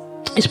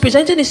 It's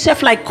presenting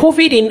itself like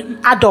COVID in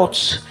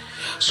adults.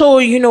 So,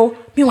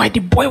 meanwhile, the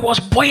boy was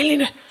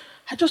boiling.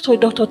 I just told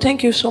the doctor,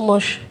 thank you so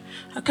much.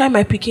 I carry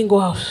my pikin go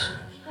house.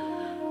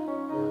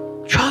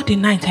 Throughout the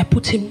night, I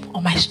put him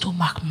on my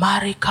stomach.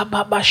 Marika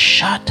baba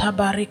shata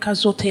barika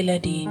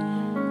zoteledi.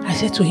 I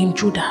said to him,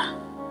 Judah,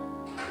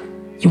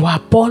 you were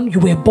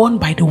born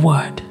by the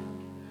word.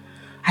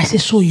 I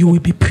said, so you will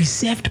be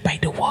preserved by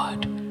the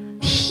word.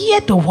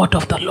 Hear the word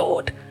of the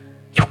Lord.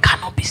 You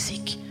cannot be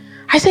sick.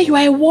 I said, you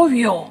are a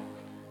warrior.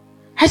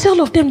 I said,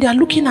 all of them, they are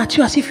looking at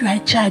you as if you are a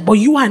child, but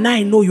you and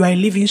I know you are a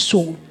living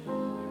soul.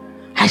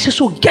 I said,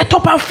 so get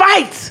up and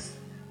fight.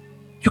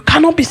 You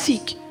cannot be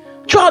sick.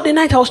 Throughout the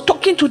night, I was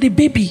talking to the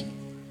baby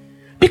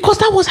because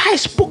that was how I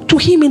spoke to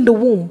him in the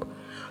womb.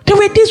 There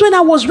were days when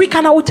I was weak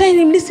and I would tell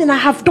him, listen, I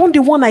have done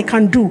the one I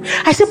can do.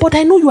 I said, but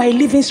I know you are a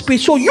living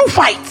spirit, so you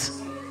fight.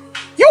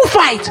 You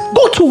fight.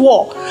 Go to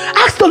war.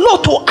 Ask the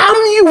Lord to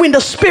arm you in the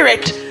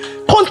spirit.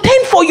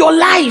 Contend for your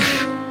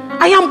life.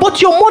 I am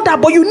but your mother,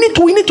 but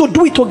we need to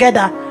do it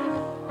together.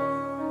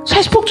 So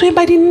I spoke to him.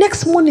 By the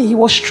next morning, he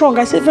was strong.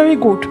 I said, very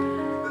good.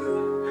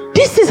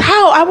 This is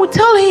how I would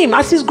tell him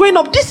as he's growing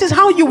up, this is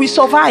how you will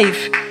survive.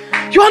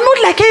 You are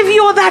not like every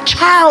other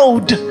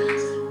child.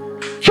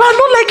 You are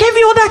not like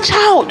every other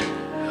child.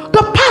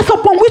 The path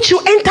upon which you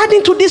entered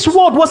into this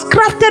world was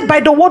crafted by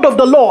the word of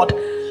the Lord.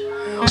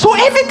 So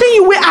everything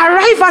you will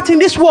arrive at in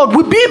this world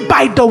will be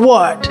by the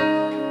word.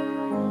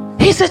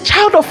 He's a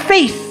child of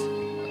faith,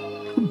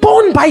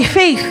 born by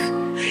faith.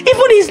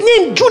 Even his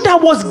name, Judah,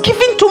 was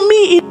given to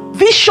me in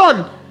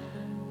vision.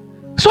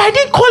 So I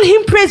didn't call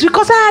him praise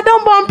because I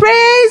don't born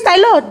praise thy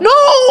Lord.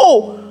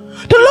 No!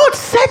 The Lord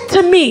said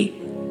to me,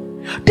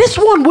 this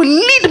one will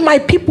lead my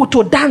people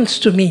to dance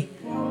to me.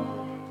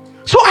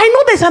 So I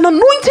know there's an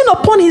anointing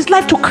upon his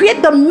life to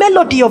create the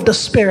melody of the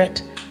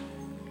Spirit.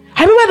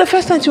 I remember the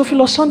first time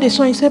Theophilus Sunday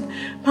saw him, he said,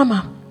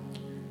 Mama,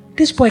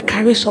 this boy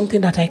carries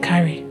something that I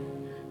carry.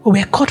 We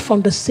were cut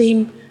from the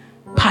same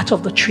part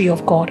of the tree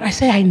of God. I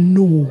said, I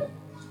know.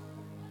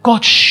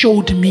 God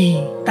showed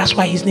me. That's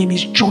why his name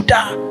is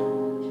Judah.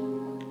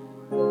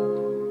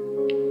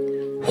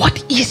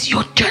 What is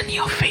your journey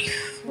of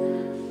faith?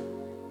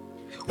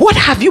 What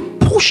have you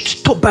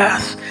pushed to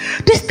birth?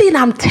 This thing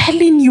I'm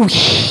telling you,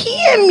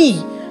 hear me.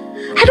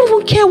 I don't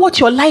even care what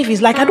your life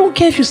is like. I don't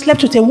care if you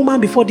slept with a woman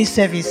before this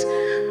service.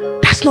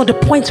 That's not the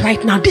point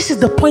right now. This is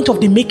the point of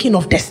the making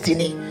of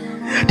destiny.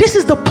 This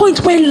is the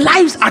point when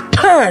lives are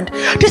turned.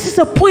 This is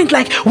a point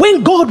like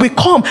when God will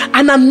come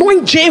and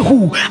anoint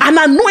Jehu and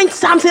anoint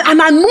Samson and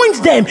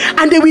anoint them,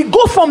 and they will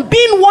go from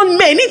being one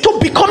man into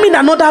becoming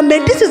another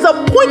man. This is a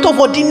point of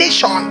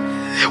ordination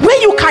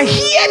where you can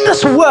hear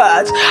these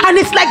words and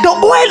it's like the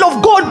oil of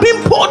God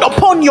being poured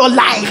upon your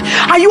life,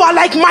 and you are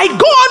like, my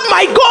God,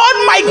 my God,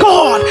 my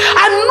God,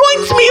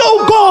 anoint me,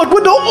 oh God,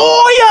 with the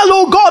oil,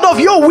 oh God, of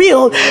your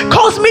will.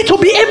 Cause me to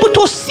be able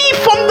to see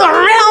from the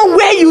realm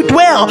where you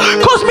dwell.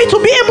 Cause me to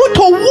be able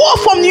to war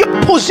from your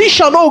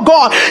position, oh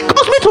God.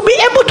 Cause me to be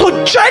able to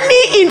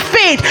journey in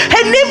faith.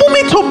 Enable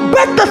me to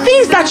birth the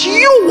things that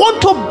you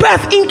want to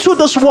birth into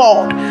this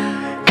world.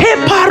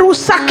 Perhaps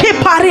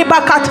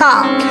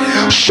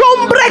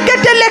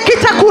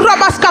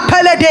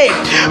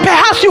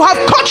you have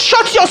cut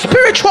short your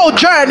spiritual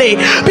journey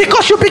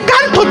because you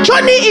began to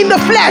journey in the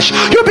flesh.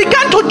 You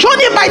began to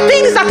journey by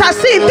things that are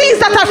seen, things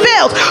that are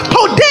failed.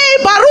 Today,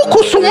 by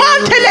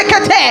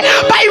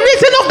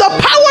reason of the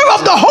power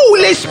of the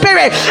Holy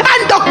Spirit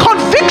and the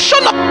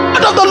conviction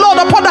of the Lord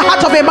upon the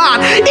heart of a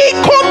man,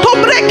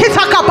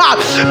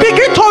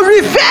 begin to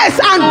reverse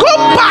and go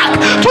back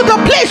to the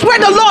place where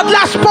the Lord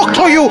last spoke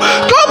to you.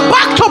 Go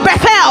back to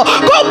Bethel.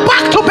 Go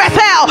back to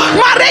Bethel.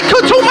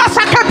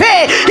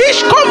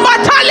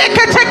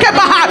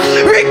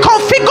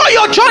 Reconfigure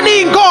your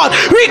journey in God.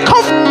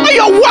 Reconfigure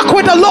your work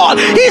with the Lord.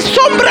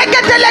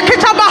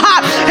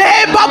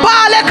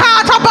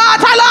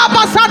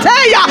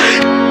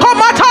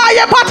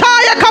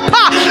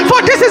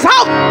 For this is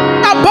how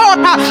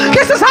born.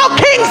 This is how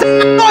kings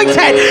are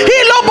anointed.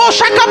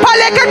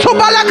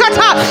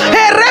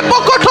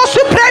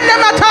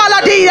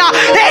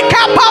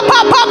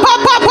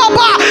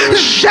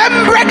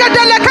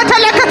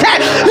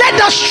 Let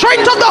the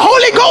strength of the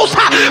Holy Ghost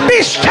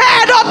be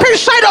stirred up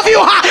inside of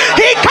you.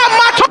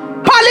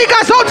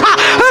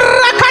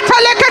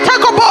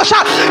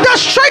 The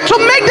strength to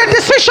make the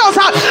decisions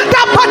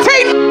that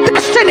pertain to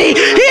destiny.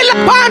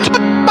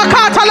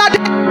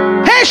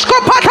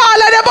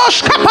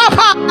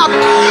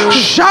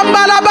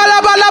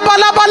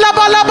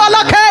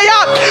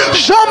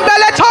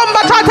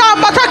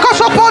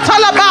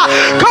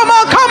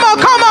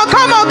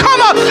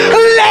 Come on.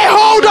 Lay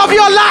hold of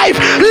your life.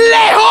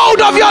 Lay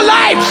hold of your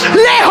life.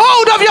 Lay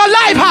hold of your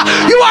life.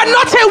 You are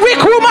not a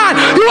weak woman.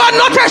 You are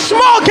not a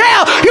small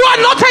girl. You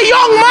are not a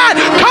young man.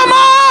 Come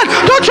on.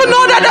 Don't you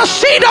know that the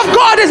seed of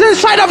God is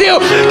inside of you?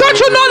 Don't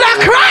you know that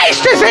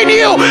Christ is in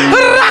you?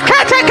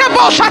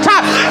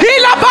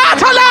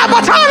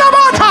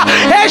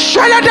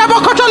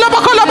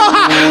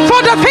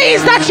 For the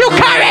things that you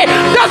carry,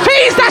 the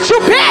things that you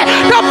bear,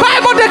 the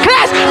Bible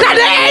declares that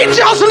the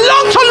angels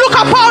long to look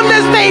upon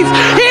these things.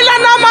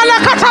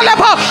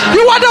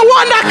 You are the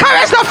one that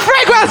carries the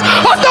fragrance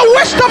of the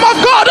wisdom of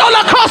God all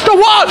across the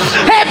world.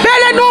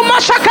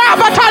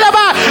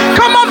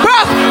 Come on,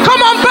 birth,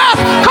 come on, birth,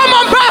 come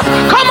on, birth,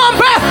 come on,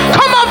 birth,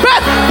 come on,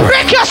 birth.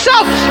 Break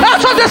yourself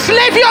out of the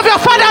slavery of your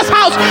father's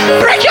house.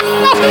 Break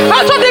yourself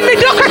out of the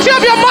mediocrity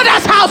of your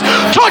mother's house.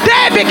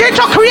 Today, begin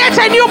to create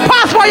a new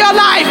path for your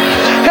life.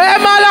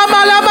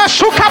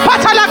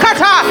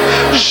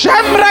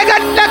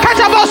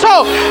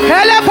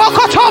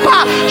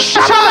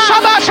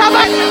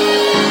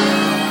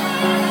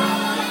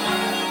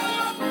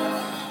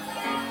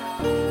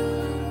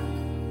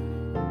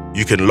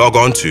 You can log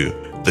on to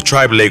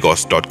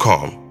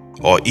thetribelagos.com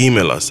or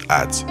email us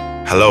at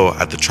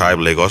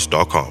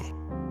hello@thetribelagos.com.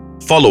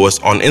 Follow us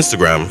on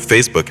Instagram,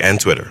 Facebook, and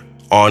Twitter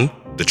on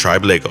The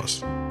Tribe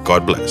Lagos.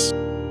 God bless.